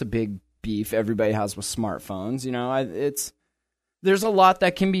mean, that's a big beef everybody has with smartphones. There's a lot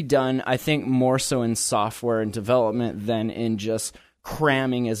that can be done, I think, more so in software and development than in just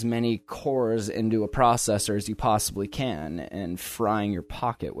cramming as many cores into a processor as you possibly can and frying your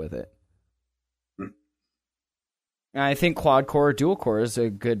pocket with it. And I think quad core or dual core is a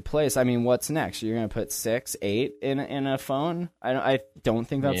good place. I mean, what's next? You're going to put 6, 8 in a phone? I don't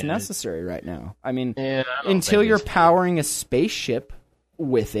think that's necessary right now. I mean, until you're powering a spaceship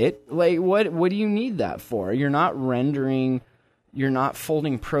with it, like what do you need that for? You're not rendering... You're not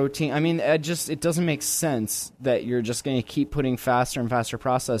folding protein. I mean, it doesn't make sense that you're just going to keep putting faster and faster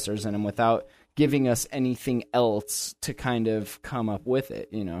processors in them without giving us anything else to kind of come up with it.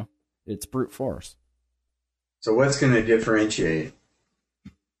 It's brute force. So what's going to differentiate?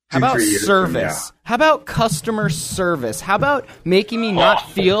 How about service? How about customer service? How about making me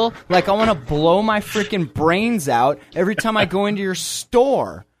not feel like I want to blow my freaking brains out every time I go into your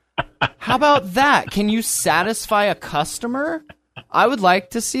store? How about that? Can you satisfy a customer? I would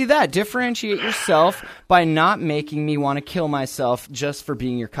like to see that. Differentiate yourself by not making me want to kill myself just for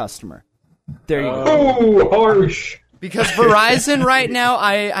being your customer. There you go. Oh, harsh. Because Verizon right now,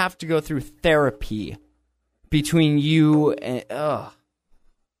 I have to go through therapy between you and... Ugh.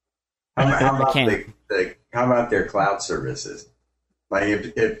 How about their cloud services? Like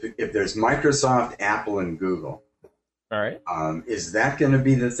if there's Microsoft, Apple, and Google, all right, is that going to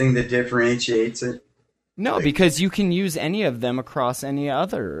be the thing that differentiates it? No, because you can use any of them across any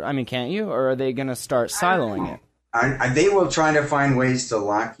other. I mean, can't you? Or are they going to start siloing it? They will try to find ways to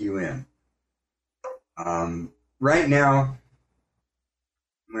lock you in. Right now,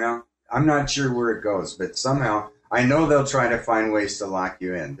 well, I'm not sure where it goes, but somehow I know they'll try to find ways to lock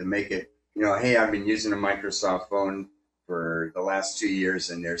you in, to make it, hey, I've been using a Microsoft phone for the last 2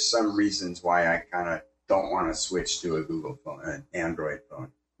 years, and there's some reasons why I kind of don't want to switch to a Google phone, an Android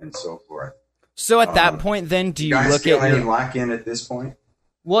phone, and so forth. So at that point, then, do you look at any lock-in at this point?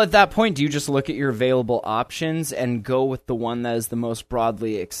 Well, at that point, do you just look at your available options and go with the one that is the most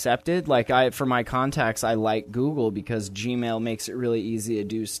broadly accepted? Like, for my contacts, I like Google because Gmail makes it really easy to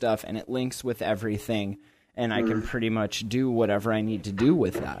do stuff, and it links with everything, and I can pretty much do whatever I need to do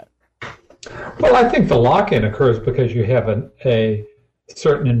with that. Well, I think the lock-in occurs because you have a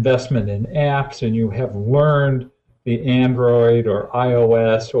certain investment in apps, and you have learned the Android or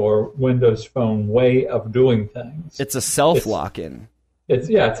iOS or Windows Phone way of doing things. It's a self-lock-in.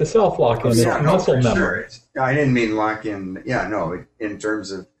 It's a self-lock-in. It's muscle memory. Sure. I didn't mean lock-in. Yeah, no. In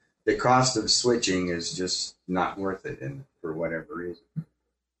terms of the cost of switching is just not worth it, and for whatever reason.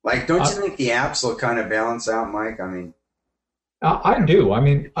 Like, don't you think the apps will kind of balance out, Mike? I mean, I do. I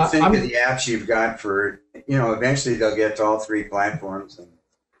mean, think of the apps you've got for, eventually they'll get to all three platforms.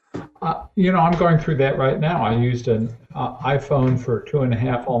 And I'm going through that right now. I used an iPhone for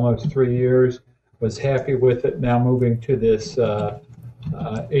 2.5, almost 3 years. Was happy with it. Now moving to this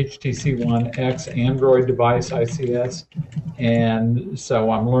HTC One X Android device, ICS, and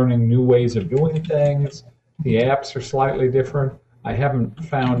so I'm learning new ways of doing things. The apps are slightly different. I haven't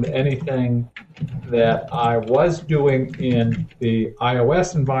found anything that I was doing in the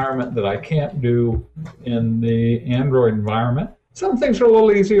iOS environment that I can't do in the Android environment. Some things are a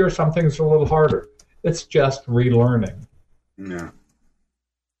little easier, some things are a little harder. It's just relearning. Yeah.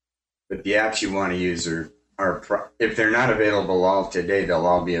 But the apps you want to use are if they're not available all today, they'll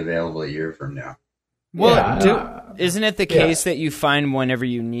all be available a year from now. Well, isn't it the case that you find whenever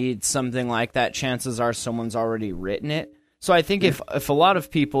you need something like that, chances are someone's already written it? So I think if a lot of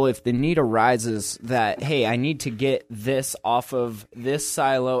people, if the need arises that, hey, I need to get this off of this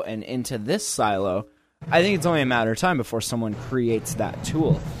silo and into this silo, I think it's only a matter of time before someone creates that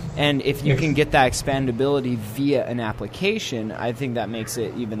tool. And if you can get that expandability via an application, I think that makes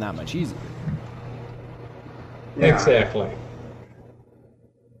it even that much easier. Yeah. Exactly.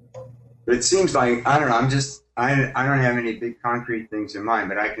 But it seems like, I don't know, I don't have any big concrete things in mind,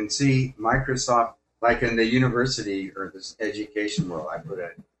 but I can see Microsoft, like in the university or this education world, I put a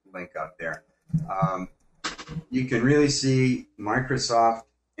link up there. You can really see Microsoft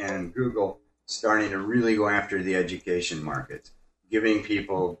and Google starting to really go after the education market, giving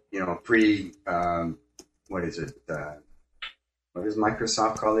people, what is it? What does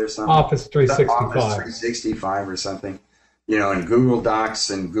Microsoft call their something? Office 365. Office 365 or something. And Google Docs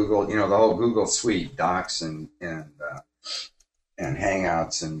and Google, the whole Google suite, Docs and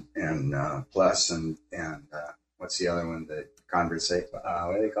Hangouts and Plus and what's the other one? The Conversation.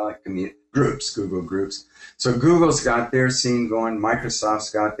 What do they call it? Groups, Google Groups. So Google's got their scene going. Microsoft's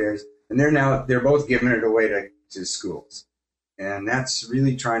got theirs, and they're both giving it away to schools, and that's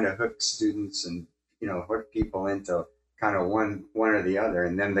really trying to hook students and hook people into kind of one or the other,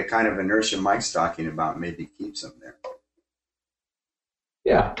 and then the kind of inertia Mike's talking about maybe keeps them there.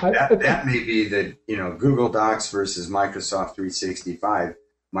 Yeah, that may be the Google Docs versus Microsoft 365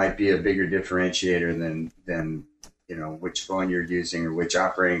 might be a bigger differentiator than which phone you're using or which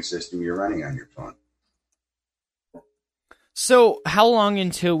operating system you're running on your phone. So, how long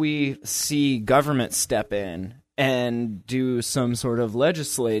until we see government step in and do some sort of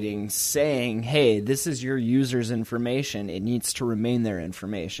legislating saying, hey, this is your user's information. It needs to remain their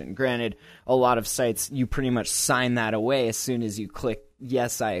information. Granted, a lot of sites, you pretty much sign that away as soon as you click,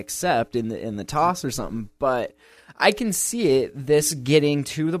 yes, I accept in the toss or something. But I can see this getting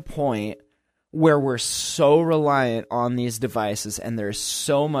to the point where we're so reliant on these devices and there's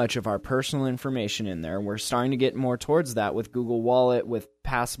so much of our personal information in there. We're starting to get more towards that with Google Wallet, with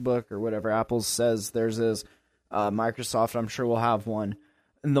Passbook, or whatever Apple says theirs is. Microsoft, I'm sure, will have one.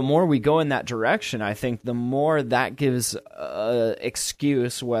 And the more we go in that direction, I think the more that gives an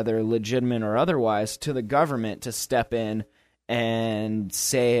excuse, whether legitimate or otherwise, to the government to step in and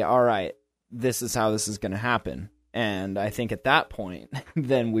say, all right, this is how this is going to happen. And I think at that point,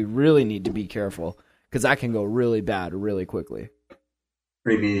 then we really need to be careful, because that can go really bad really quickly.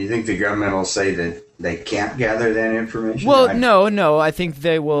 I mean, you think the government will say that they can't gather that information? Well, no. I think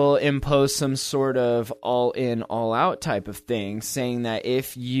they will impose some sort of all-in, all-out type of thing, saying that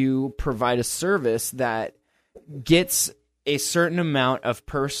if you provide a service that gets a certain amount of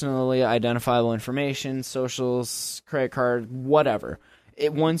personally identifiable information, socials, credit card, whatever,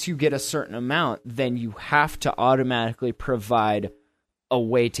 once you get a certain amount, then you have to automatically provide a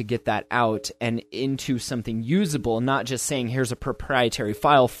way to get that out and into something usable, not just saying here's a proprietary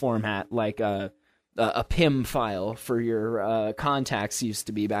file format like a PIM file for your contacts used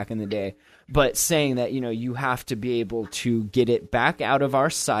to be back in the day, but saying that you have to be able to get it back out of our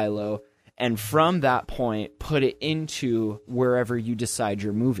silo and from that point put it into wherever you decide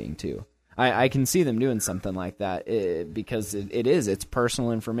you're moving to. I can see them doing something like that because it's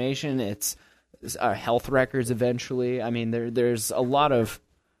personal information. It's health records eventually. I mean, there's a lot of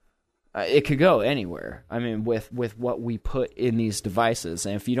it could go anywhere. I mean, with what we put in these devices,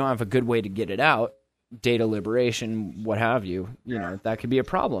 and if you don't have a good way to get it out, data liberation, what have you, that could be a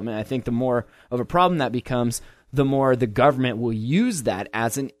problem. And I think the more of a problem that becomes, the more the government will use that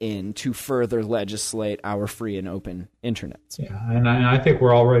as an in to further legislate our free and open internet. Yeah, and I think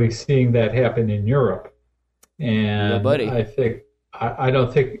we're already seeing that happen in Europe. And buddy. I think I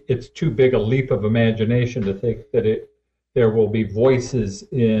don't think it's too big a leap of imagination to think that there will be voices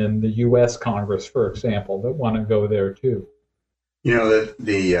in the U.S. Congress, for example, that want to go there too. You know,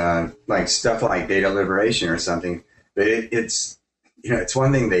 the like stuff like data liberation or something, but it's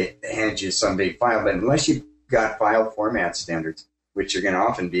one thing they hand you some big file, but unless you've got file format standards, which are going to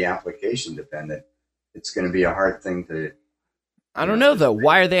often be application dependent, it's going to be a hard thing to. I don't know, though.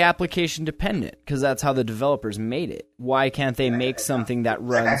 Why are they application dependent? Because that's how the developers made it. Why can't they make something that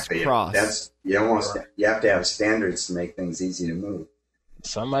runs cross? You have to have standards to make things easy to move.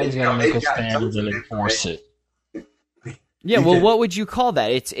 Somebody's got to make a standard and enforce it. Yeah, well, what would you call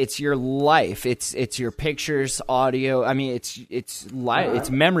that? It's your life. It's your pictures, audio. I mean, it's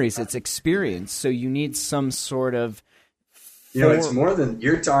memories, it's experience. So you need some sort of. It's more than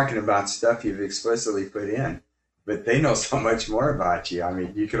you're talking about stuff you've explicitly put in, but they know so much more about you. I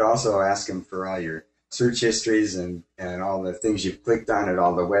mean, you could also ask them for all your search histories and all the things you've clicked on at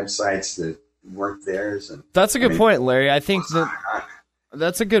all the websites that weren't theirs. And that's a good point, Larry. I think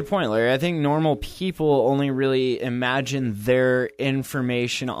that's a good point, Larry. I think normal people only really imagine their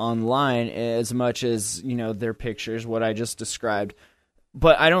information online as much as, their pictures, what I just described.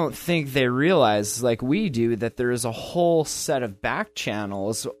 But I don't think they realize, like we do, that there is a whole set of back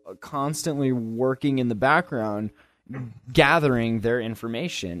channels constantly working in the background, gathering their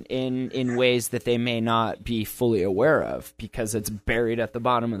information in ways that they may not be fully aware of because it's buried at the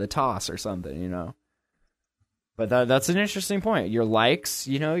bottom of the toss or something, But that's an interesting point. Your likes,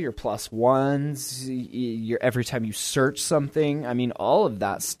 your plus ones, every time you search something, I mean, all of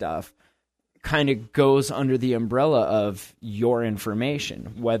that stuff kind of goes under the umbrella of your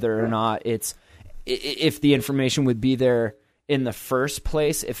information, whether or not if the information would be there in the first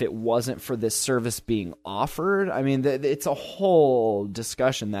place if it wasn't for this service being offered. I mean, it's a whole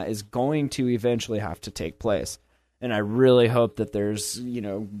discussion that is going to eventually have to take place. And I really hope that there's,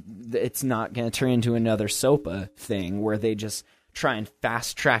 it's not going to turn into another SOPA thing where they just try and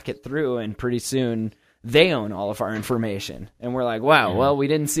fast track it through and pretty soon they own all of our information. And we're like, wow, well, we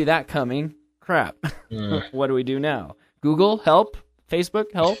didn't see that coming. Crap. What do we do now? Google, help?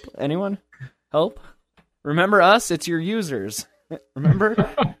 Facebook, help? Anyone? Help? Remember us? It's your users. Remember?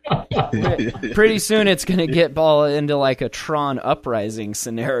 Pretty soon it's going to get all into like a Tron Uprising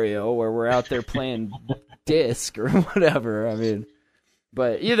scenario where we're out there playing disc or whatever. I mean,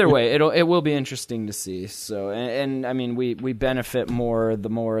 but either way, it will be interesting to see. So, and I mean, we benefit more the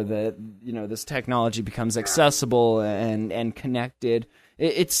more that, this technology becomes accessible and connected.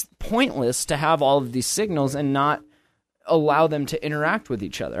 It's pointless to have all of these signals and not allow them to interact with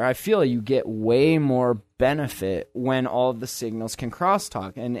each other. I feel you get way more benefit when all of the signals can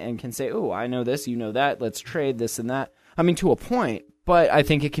crosstalk and can say, oh, I know this, you know that, let's trade this and that. I mean, to a point, but I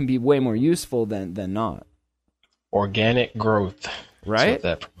think it can be way more useful than not. Organic growth. Right? That's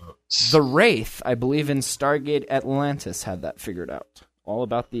what that promotes. The Wraith, I believe in Stargate Atlantis, had that figured out. All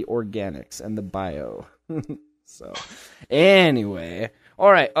about the organics and the bio. So, anyway.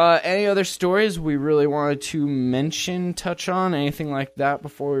 All right. Any other stories we really wanted to mention, touch on, anything like that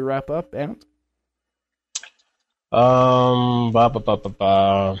before we wrap up, Ant? I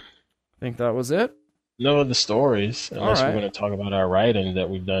think that was it. No other stories, unless we're going to talk about our writing that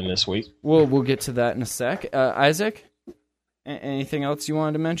we've done this week. We'll get to that in a sec. Isaac, anything else you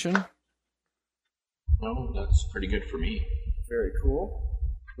wanted to mention? No, that's pretty good for me. Very cool.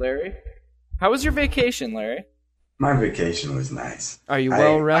 Larry? How was your vacation, Larry? My vacation was nice. Are you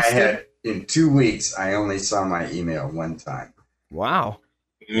well rested? In 2 weeks, I only saw my email one time. Wow.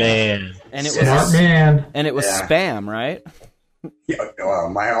 Man. And it was spam, right? Yeah, well,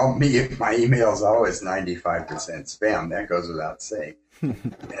 my email is always 95% spam. That goes without saying.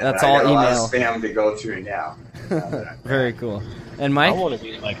 That's all email. I got a lot of spam to go through now. Very cool. And Mike? I want to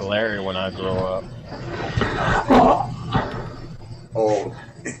be like Larry when I grow up. Oh.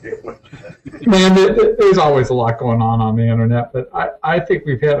 Man, there's always a lot going on the internet, but I think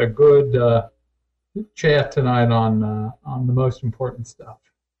we've had a good chat tonight on the most important stuff.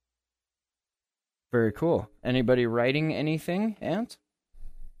 Very cool. Anybody writing anything, Ant?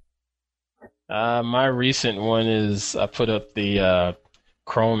 My recent one is I put up the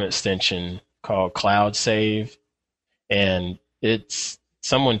Chrome extension called Cloud Save, and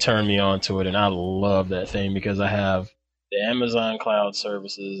someone turned me on to it, and I love that thing because I have the Amazon Cloud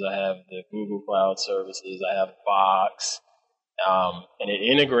Services, I have the Google Cloud Services, I have Box, and it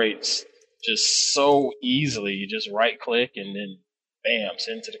integrates just so easily. You just right click and then bam,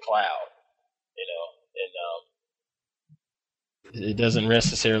 send to the cloud. And it doesn't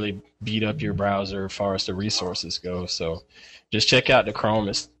necessarily beat up your browser as far as the resources go. So just check out the Chrome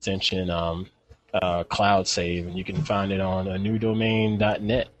extension. cloud save, and you can find it on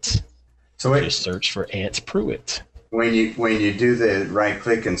anewdomain.net. So just search for Ant Pruitt. When you do the right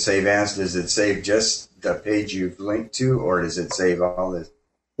click and save as, does it save just the page you've linked to, or does it save all this?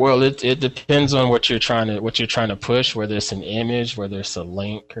 Well, it depends on what you're trying to push, whether it's an image, whether it's a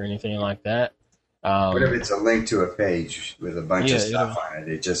link or anything like that. What if it's a link to a page with a bunch of stuff on it?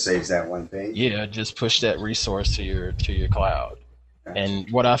 It just saves that one page? Yeah, just push that resource to your cloud. Gotcha. And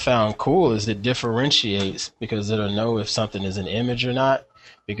what I found cool is it differentiates, because it'll know if something is an image or not,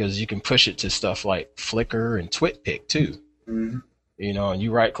 because you can push it to stuff like Flickr and TwitPic too. Mm-hmm. You know, and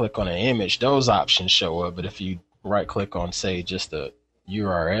you right click on an image, those options show up. But if you right click on, say, just a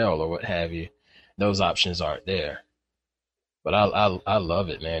URL or what have you, those options aren't there. But I love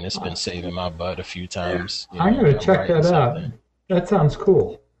it, man. It's been saving my butt a few times. Yeah. I'm going to check that out. That sounds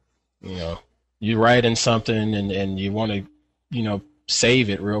cool. You know, you write in something and you want to, you know,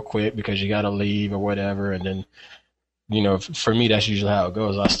 save it real quick because you got to leave or whatever. And then, you know, for me, that's usually how it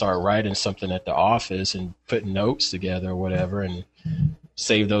goes. I start writing something at the office and putting notes together or whatever and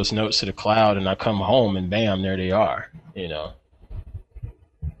save those notes to the cloud. And I come home and bam, there they are, you know.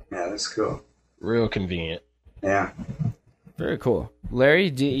 Yeah, that's cool. Real convenient. Yeah. Very cool.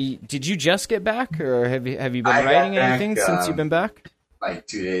 Larry, did you just get back, or have you been writing anything since you've been back? Like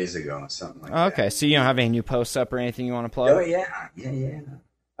 2 days ago, something like that. Okay, so you don't have any new posts up or anything you want to plug? Oh yeah.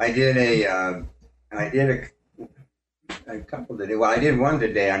 I did a couple today. Well, I did one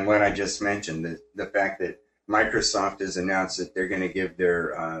today on what I just mentioned, the fact that Microsoft has announced that they're going to give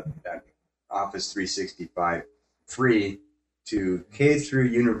their Office 365 free to K through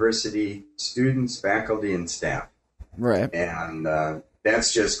university students, faculty, and staff. Right. And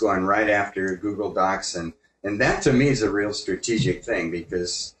that's just going right after Google Docs. And that, to me, is a real strategic thing,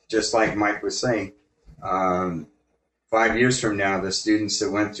 because just like Mike was saying, 5 years from now, the students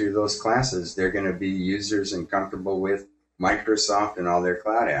that went through those classes, they're going to be users and comfortable with Microsoft and all their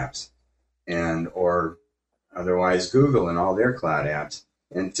cloud apps, or otherwise Google and all their cloud apps.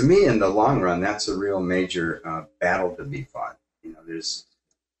 And to me, in the long run, that's a real major battle to be fought. You know, there's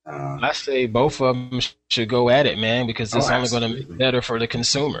I say both of them should go at it, man, because it's only going to be better for the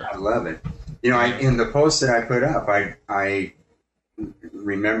consumer. I love it. You know, in the post that I put up, I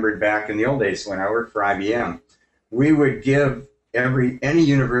remembered back in the old days when I worked for IBM, we would give any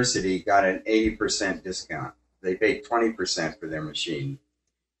university got an 80% discount. They paid 20% for their machine.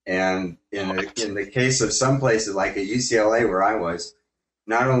 And in the case of some places like at UCLA where I was,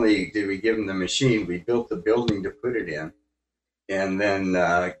 not only did we give them the machine, we built the building to put it in, and then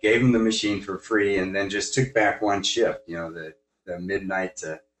gave them the machine for free, and then just took back one shift, you know, the midnight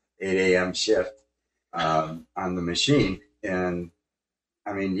to 8 a.m. shift on the machine. And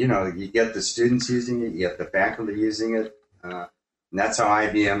I mean, you know, you get the students using it, you get the faculty using it, and that's how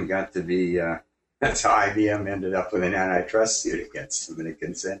IBM got to be. That's how IBM ended up with an antitrust suit against them in a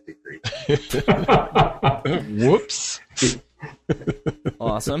consent decree. Whoops.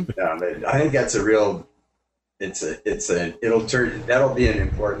 Awesome. Yeah, but I think that's a real. That'll be an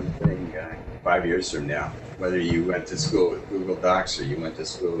important thing 5 years from now, whether you went to school with Google Docs or you went to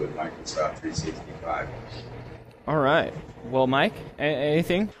school with Microsoft 365. All right. Well, Mike,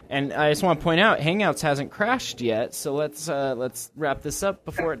 anything? And I just want to point out, Hangouts hasn't crashed yet, so let's wrap this up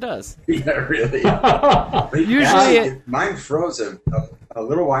before it does. Yeah, really. Usually, mine froze a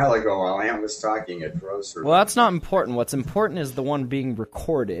little while ago while Ant was talking. It froze for. Well, that's not important. What's important is the one being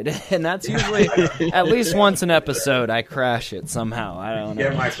recorded, and that's usually at least once an episode. I crash it somehow. I don't know.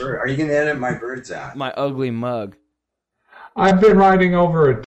 Yeah, my bird. Are you going to edit my birds out? My ugly mug. I've been writing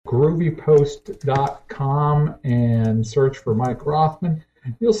over at groovypost.com and search for Mike Rothman.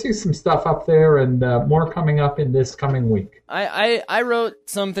 You'll see some stuff up there and more coming up in this coming week. I wrote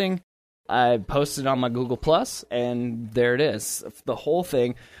something. I posted on my Google Plus, and there it is. The whole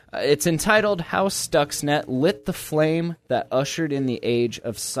thing. It's entitled "How Stuxnet Lit the Flame That Ushered in the Age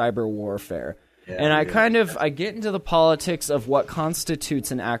of Cyber Warfare." Yeah, and I get into the politics of what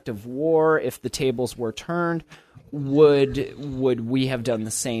constitutes an act of war if the tables were turned. Would we have done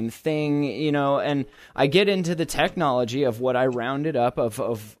the same thing, you know? And I get into the technology of what I rounded up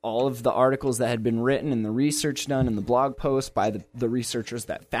of all of the articles that had been written and the research done and the blog posts by the researchers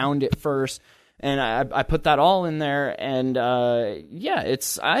that found it first. And I put that all in there. And I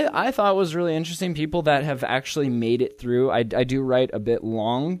thought it was really interesting. People that have actually made it through. I do write a bit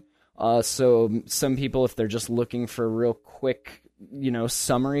long. So some people, if they're just looking for a real quick, you know,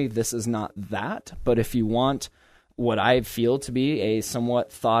 summary, this is not that. But if you want what I feel to be a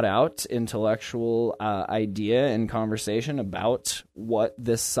somewhat thought-out intellectual idea and conversation about what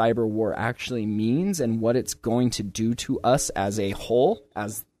this cyber war actually means and what it's going to do to us as a whole,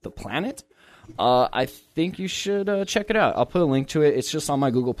 as the planet, I think you should check it out. I'll put a link to it. It's just on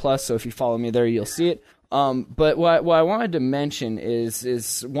my Google Plus, so if you follow me there, you'll see it. But what I wanted to mention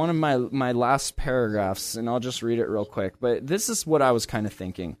is one of my last paragraphs, and I'll just read it real quick. But this is what I was kind of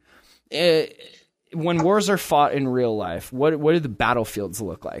thinking. When wars are fought in real life, what do the battlefields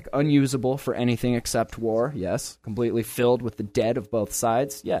look like? Unusable for anything except war, yes. Completely filled with the dead of both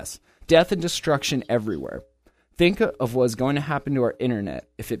sides, yes. Death and destruction everywhere. Think of what's going to happen to our internet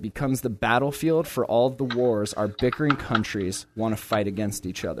if it becomes the battlefield for all of the wars our bickering countries want to fight against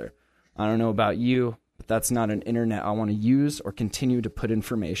each other. I don't know about you, but that's not an internet I want to use or continue to put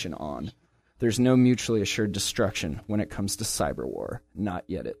information on. There's no mutually assured destruction when it comes to cyber war. Not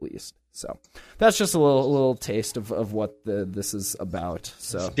yet, at least. So that's just a little taste of what this is about.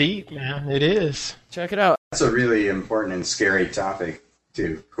 So It's deep, man. It is. Check it out. That's a really important and scary topic,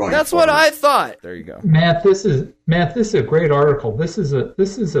 too. That's what I thought. There you go. Matt, this is a great article. This is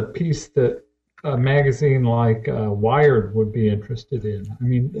a piece that a magazine like Wired would be interested in. I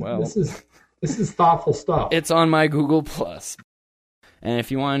mean, this is thoughtful stuff. It's on my Google Plus. And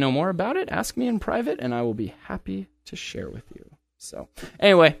if you want to know more about it, ask me in private, and I will be happy to share with you. So,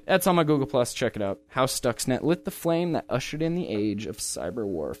 anyway, that's on my Google Plus. Check it out. How Stuxnet lit the flame that ushered in the age of cyber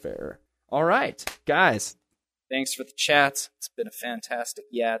warfare. All right, guys. Thanks for the chats. It's been a fantastic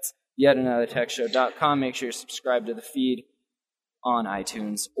yats. YetAnotherTechShow.com. Make sure you subscribe to the feed on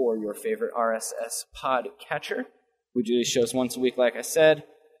iTunes or your favorite RSS pod catcher. We do these shows once a week, like I said.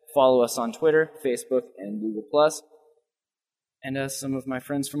 Follow us on Twitter, Facebook, and Google Plus. And as some of my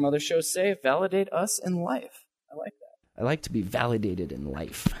friends from other shows say, validate us in life. I like that. I like to be validated in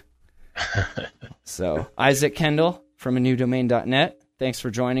life. So, Isaac Kendall from AnewDomain.net. Thanks for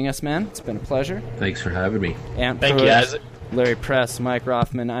joining us, man. It's been a pleasure. Thanks for having me. Thank you, Isaac. Larry Press, Mike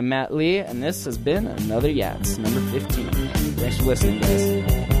Rothman. I'm Matt Lee, and this has been another Yats, number 15. Thanks for listening,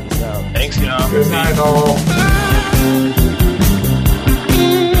 guys. Peace out. Thanks, y'all. Good night, all.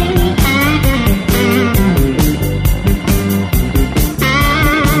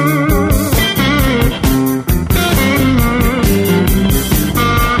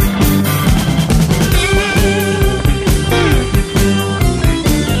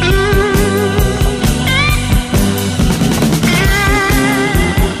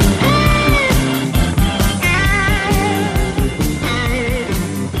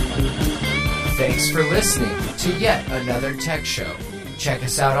 Thanks for listening to Yet Another Tech Show. Check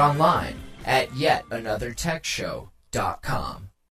us out online at yetanothertechshow.com.